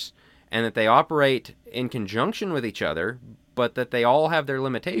spheres and that they operate in conjunction with each other, but that they all have their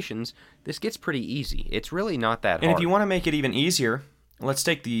limitations, this gets pretty easy. It's really not that hard. And if you want to make it even easier, let's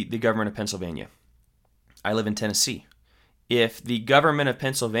take the government of Pennsylvania. I live in Tennessee. If the government of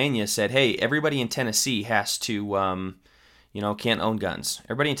Pennsylvania said, hey, everybody in Tennessee has to, can't own guns.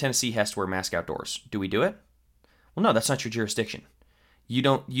 Everybody in Tennessee has to wear a mask outdoors. Do we do it? Well, no, that's not your jurisdiction. You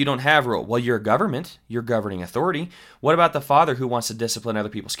don't have rule. Well, you're a government. You're governing authority. What about the father who wants to discipline other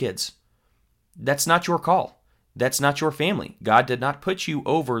people's kids? That's not your call. That's not your family. God did not put you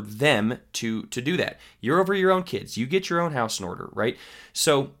over them to do that. You're over your own kids. You get your own house in order, right?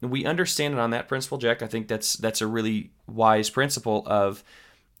 So we understand it on that principle, Jack. I think that's a really wise principle of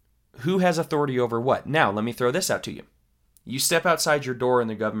who has authority over what. Now, let me throw this out to you. You step outside your door and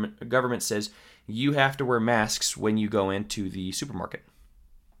the government says you have to wear masks when you go into the supermarket.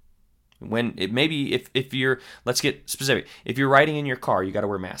 If you're, let's get specific. If you're riding in your car, you got to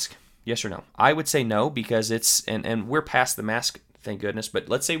wear a mask. Yes or no? I would say no, because it's, and we're past the mask, thank goodness, but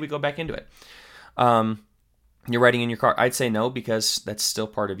let's say we go back into it. You're riding in your car. I'd say no, because that's still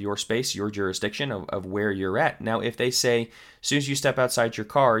part of your space, your jurisdiction of where you're at. Now, if they say, as soon as you step outside your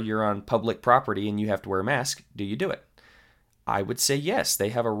car, you're on public property and you have to wear a mask, do you do it? I would say yes. They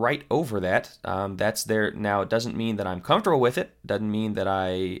have a right over that. That's their, now it doesn't mean that I'm comfortable with it. Doesn't mean that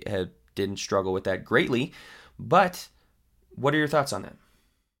I didn't struggle with that greatly, but what are your thoughts on that?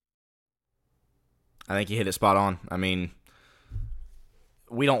 I think you hit it spot on. I mean,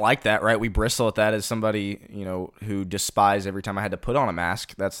 we don't like that, right? We bristle at that as somebody, who despise every time I had to put on a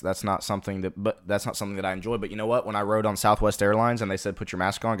mask. That's not something that I enjoy. But you know what? When I rode on Southwest Airlines and they said put your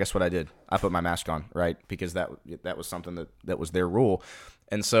mask on, guess what I did? I put my mask on, right? Because that was something that was their rule.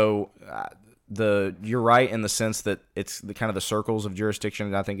 And so you're right in the sense that it's the kind of the circles of jurisdiction,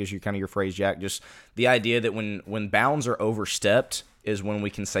 and I think is your phrase, Jack. Just the idea that when bounds are overstepped is when we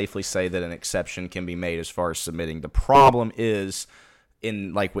can safely say that an exception can be made as far as submitting. The problem is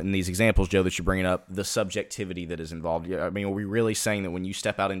in these examples, Joe, that you're bringing up, the subjectivity that is involved. I mean, are we really saying that when you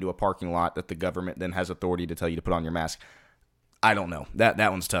step out into a parking lot that the government then has authority to tell you to put on your mask? I don't know. That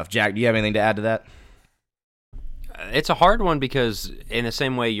one's tough. Jack, do you have anything to add to that? It's a hard one because in the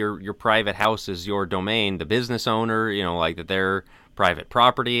same way your private house is your domain, the business owner, that they're private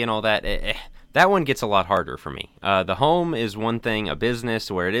property and all that, that one gets a lot harder for me. The home is one thing, a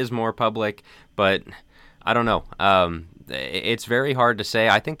business where it is more public, but I don't know. It's very hard to say.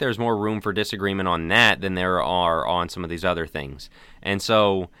 I think there's more room for disagreement on that than there are on some of these other things. And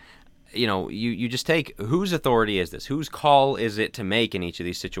so, you just take whose authority is this? Whose call is it to make in each of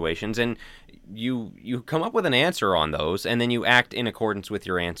these situations? And you come up with an answer on those, and then you act in accordance with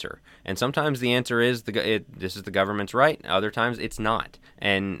your answer. And sometimes the answer is this is the government's right. Other times it's not.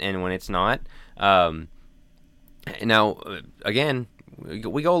 And when it's not, now again,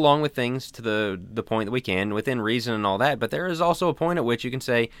 we go along with things to the point that we can within reason and all that. But there is also a point at which you can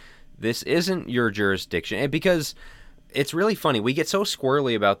say this isn't your jurisdiction, because it's really funny. We get so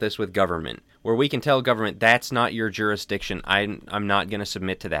squirrely about this with government, where we can tell government, that's not your jurisdiction. I'm not going to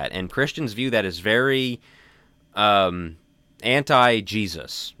submit to that. And Christians view that as very anti-Jesus,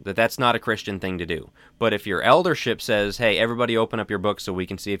 that's not a Christian thing to do. But if your eldership says, hey, everybody open up your book so we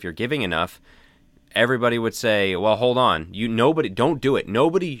can see if you're giving enough, everybody would say, well, hold on. Don't do it.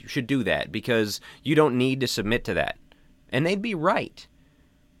 Nobody should do that because you don't need to submit to that. And they'd be right.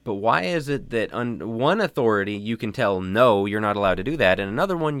 But why is it that on one authority you can tell, no, you're not allowed to do that, and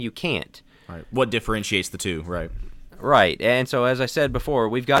another one you can't? Right. What differentiates the two, right? Right. And so, as I said before,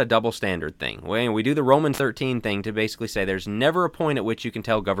 we've got a double standard thing. We do the Romans 13 thing to basically say there's never a point at which you can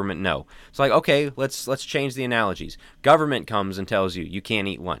tell government no. It's like, okay, let's change the analogies. Government comes and tells you can't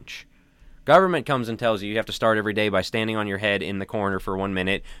eat lunch. Government comes and tells you have to start every day by standing on your head in the corner for 1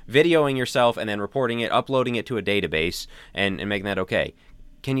 minute, videoing yourself, and then reporting it, uploading it to a database, and making that okay.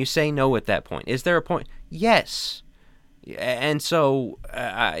 Can you say no at that point? Is there a point? Yes. And so,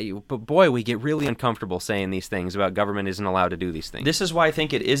 but boy, we get really uncomfortable saying these things about government isn't allowed to do these things. This is why I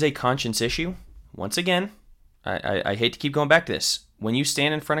think it is a conscience issue. Once again, I hate to keep going back to this. When you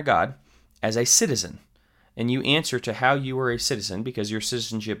stand in front of God as a citizen, and you answer to how you are a citizen, because your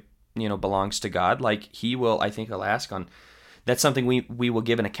citizenship, belongs to God, like He will, I think He'll ask on. That's something we will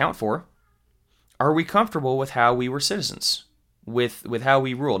give an account for. Are we comfortable with how we were citizens? With how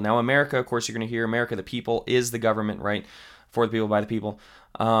we rule. Now, America, of course, you're going to hear America, the people, is the government, right? For the people, by the people.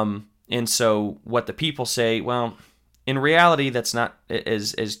 And so what the people say, well, in reality, that's not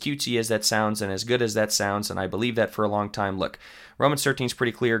as cutesy as that sounds and as good as that sounds, and I believe that for a long time. Look, Romans 13 is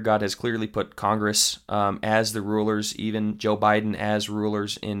pretty clear. God has clearly put Congress as the rulers, even Joe Biden as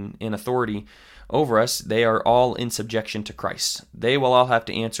rulers in authority over us, they are all in subjection to Christ. They will all have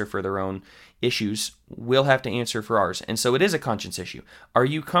to answer for their own issues. We'll have to answer for ours. And so it is a conscience issue. Are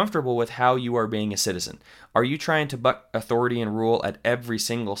you comfortable with how you are being a citizen? Are you trying to buck authority and rule at every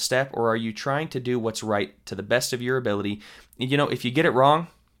single step, or are you trying to do what's right to the best of your ability? If you get it wrong,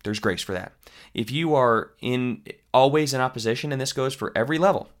 there's grace for that. If you are always in opposition, and this goes for every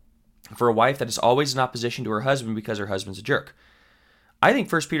level, for a wife that is always in opposition to her husband because her husband's a jerk, I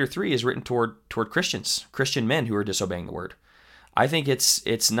think 1 Peter 3 is written toward Christians, Christian men who are disobeying the word. I think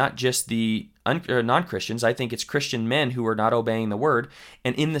it's not just the non-Christians. I think it's Christian men who are not obeying the word.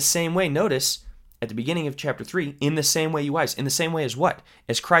 And in the same way, notice at the beginning of chapter 3, in the same way, you wives, in the same way as what?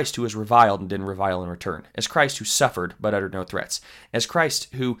 As Christ, who was reviled and didn't revile in return. As Christ, who suffered but uttered no threats. As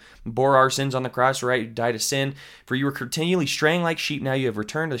Christ, who bore our sins on the cross, right, who died of sin. For you were continually straying like sheep, now you have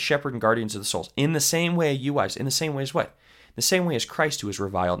returned to the shepherd and guardians of the souls. In the same way, you wives, in the same way as what? The same way as Christ, who was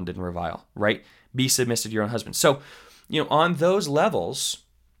reviled and didn't revile, right? Be submissive to your own husband. So, on those levels,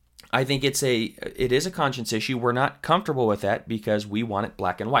 I think it is a conscience issue. We're not comfortable with that because we want it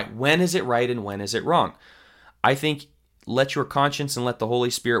black and white. When is it right and when is it wrong? I think let your conscience and let the Holy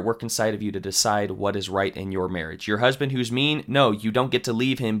Spirit work inside of you to decide what is right in your marriage. Your husband who's mean, no, you don't get to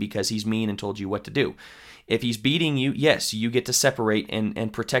leave him because he's mean and told you what to do. If he's beating you, yes, you get to separate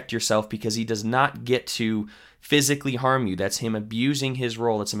and protect yourself because he does not get to physically harm you. That's him abusing his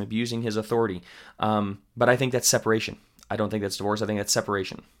role. That's him abusing his authority. But I think that's separation. I don't think that's divorce. I think that's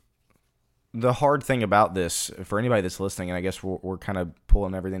separation. The hard thing about this, for anybody that's listening, and I guess we're kind of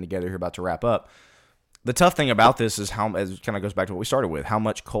pulling everything together here, about to wrap up. The tough thing about this is how, as it kind of goes back to what we started with, how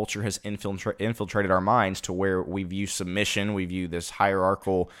much culture has infiltrated our minds to where we view submission, we view this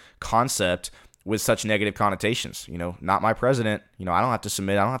hierarchical concept with such negative connotations. Not my president. I don't have to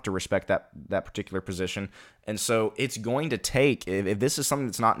submit. I don't have to respect that particular position. And so it's going to take, if this is something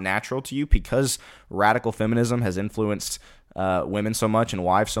that's not natural to you, because radical feminism has influenced women so much and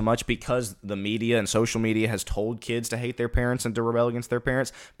wives so much, because the media and social media has told kids to hate their parents and to rebel against their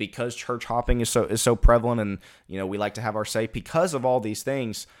parents, because church hopping is so prevalent, and we like to have our say. Because of all these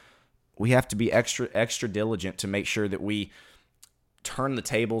things, we have to be extra diligent to make sure that we turn the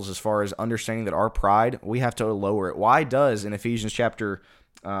tables as far as understanding that our pride, we have to lower it. Why does, in Ephesians chapter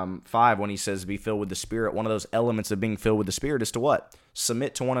 5, when he says be filled with the Spirit, one of those elements of being filled with the Spirit is to what?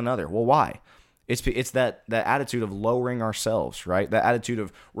 Submit to one another. Well, why? It's that attitude of lowering ourselves, right? That attitude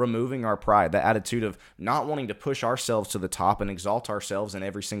of removing our pride, that attitude of not wanting to push ourselves to the top and exalt ourselves in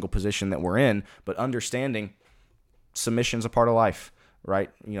every single position that we're in, but understanding submission's a part of life.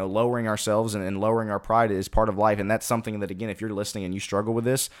 Right? Lowering ourselves and lowering our pride is part of life. And that's something that, again, if you're listening and you struggle with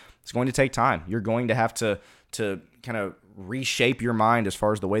this, it's going to take time. You're going to have to kind of reshape your mind as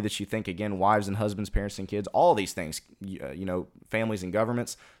far as the way that you think. Again, wives and husbands, parents and kids, all these things, families and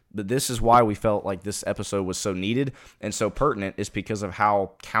governments. But this is why we felt like this episode was so needed and so pertinent, is because of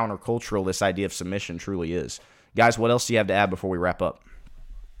how countercultural this idea of submission truly is. Guys, what else do you have to add before we wrap up?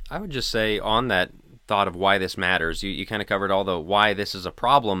 I would just say on that thought of why this matters, you kind of covered all the why this is a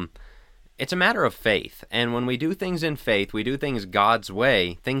problem. It's a matter of faith, and when we do things in faith, we do things God's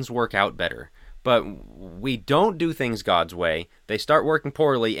way, things work out better. But we don't do things God's way, they start working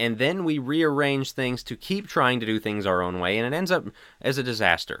poorly, and then we rearrange things to keep trying to do things our own way, and it ends up as a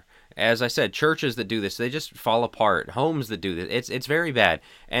disaster. As I said, churches that do this, they just fall apart. Homes that do this, it's very bad.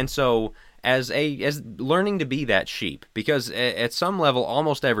 And so as learning to be that sheep, because at some level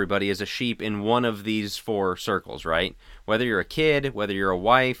almost everybody is a sheep in one of these four circles, right? Whether you're a kid, whether you're a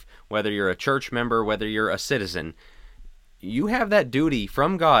wife, whether you're a church member, whether you're a citizen, you have that duty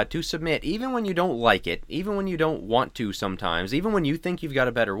from God to submit, even when you don't like it, even when you don't want to sometimes, even when you think you've got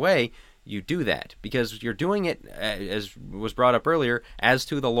a better way. You do that because you're doing it, as was brought up earlier, as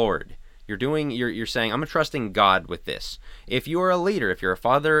to the Lord. You're saying, I'm trusting God with this. If you're a leader, if you're a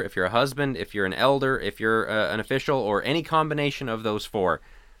father, if you're a husband, if you're an elder, if you're an official, or any combination of those four,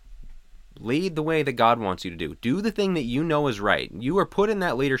 lead the way that God wants you to do. Do the thing that you know is right. You are put in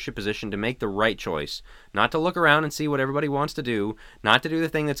that leadership position to make the right choice, not to look around and see what everybody wants to do, not to do the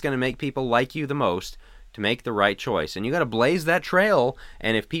thing that's going to make people like you the most, to make the right choice. And you got to blaze that trail,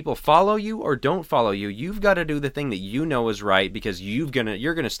 and if people follow you or don't follow you, you've got to do the thing that you know is right, because you're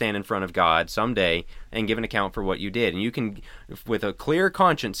going to stand in front of God someday and give an account for what you did. And you can, with a clear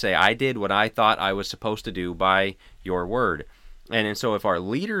conscience, say, I did what I thought I was supposed to do by your word. And so if our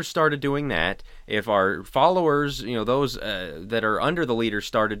leaders started doing that, if our followers, those that are under the leaders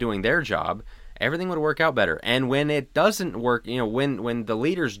started doing their job, everything would work out better. And when it doesn't work, when the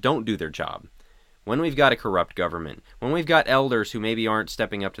leaders don't do their job, when we've got a corrupt government, when we've got elders who maybe aren't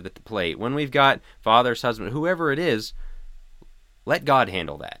stepping up to the plate, when we've got fathers, husbands, whoever it is, let God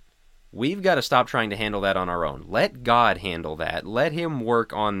handle that. We've got to stop trying to handle that on our own. Let God handle that. Let him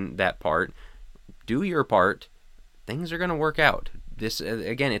work on that part. Do your part. Things are going to work out. This,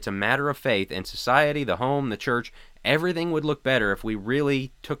 again, it's a matter of faith, and society, the home, the church, everything would look better if we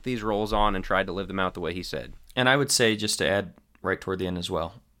really took these roles on and tried to live them out the way he said. And I would say, just to add right toward the end as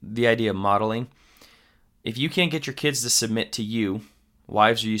well, the idea of modeling. If you can't get your kids to submit to you,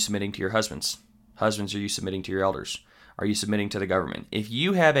 wives, are you submitting to your husbands? Husbands, are you submitting to your elders? Are you submitting to the government? If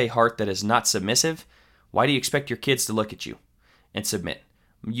you have a heart that is not submissive, why do you expect your kids to look at you and submit?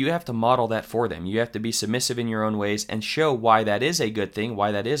 You have to model that for them. You have to be submissive in your own ways and show why that is a good thing,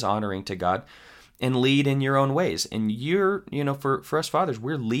 why that is honoring to God, and lead in your own ways. And for us fathers,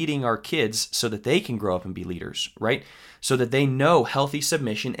 we're leading our kids so that they can grow up and be leaders, right? So that they know healthy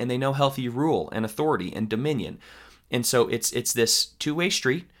submission and they know healthy rule and authority and dominion. And so it's this two-way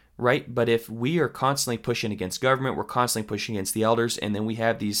street, right? But if we are constantly pushing against government, we're constantly pushing against the elders, and then we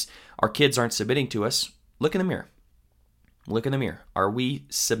have our kids aren't submitting to us, look in the mirror. Look in the mirror. Are we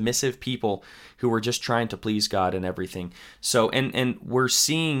submissive people who are just trying to please God and everything? So, and we're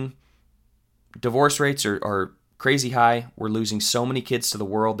seeing divorce rates are crazy high. We're losing so many kids to the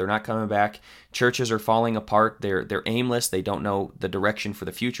world. They're not coming back. Churches are falling apart. They're aimless. They don't know the direction for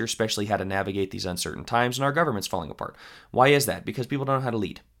the future, especially how to navigate these uncertain times. And our government's falling apart. Why is that? Because people don't know how to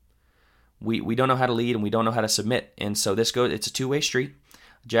lead. We don't know how to lead, and we don't know how to submit. And so it's a two-way street.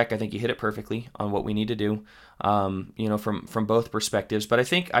 Jack, I think you hit it perfectly on what we need to do, from both perspectives. But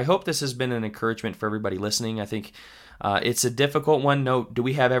I hope this has been an encouragement for everybody listening. I think it's a difficult one. No, do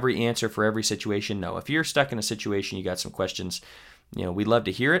we have every answer for every situation? No. If you're stuck in a situation, you got some questions, we'd love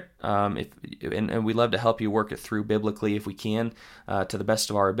to hear it. And we'd love to help you work it through biblically if we can, to the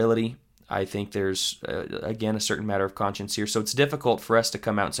best of our ability. I think there's, again, a certain matter of conscience here. So it's difficult for us to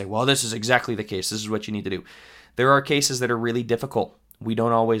come out and say, well, this is exactly the case. This is what you need to do. There are cases that are really difficult. We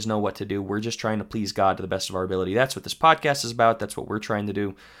don't always know what to do. We're just trying to please God to the best of our ability. That's what this podcast is about. That's what we're trying to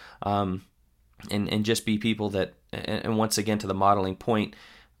do. And just be people that, and once again, to the modeling point,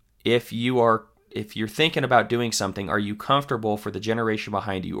 if you're thinking about doing something, are you comfortable for the generation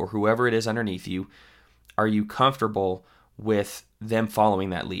behind you or whoever it is underneath you? Are you comfortable with them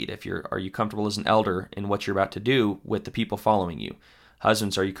following that lead? Are you comfortable as an elder in what you're about to do with the people following you?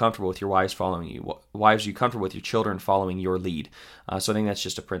 Husbands, are you comfortable with your wives following you? Wives, are you comfortable with your children following your lead? So I think that's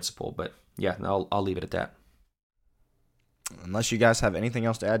just a principle. But yeah, I'll leave it at that. Unless you guys have anything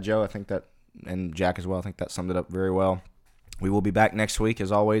else to add, Joe, I think that, and Jack as well, I think that summed it up very well. We will be back next week,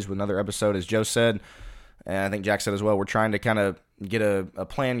 as always, with another episode, as Joe said. And I think Jack said as well, we're trying to kind of get a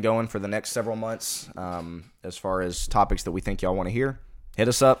plan going for the next several months as far as topics that we think y'all want to hear. Hit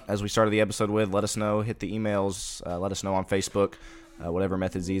us up, as we started the episode with. Let us know. Hit the emails. Let us know on Facebook. Whatever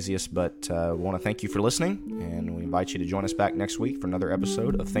method's easiest. But we want to thank you for listening, and we invite you to join us back next week for another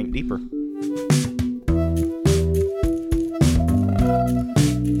episode of Think Deeper.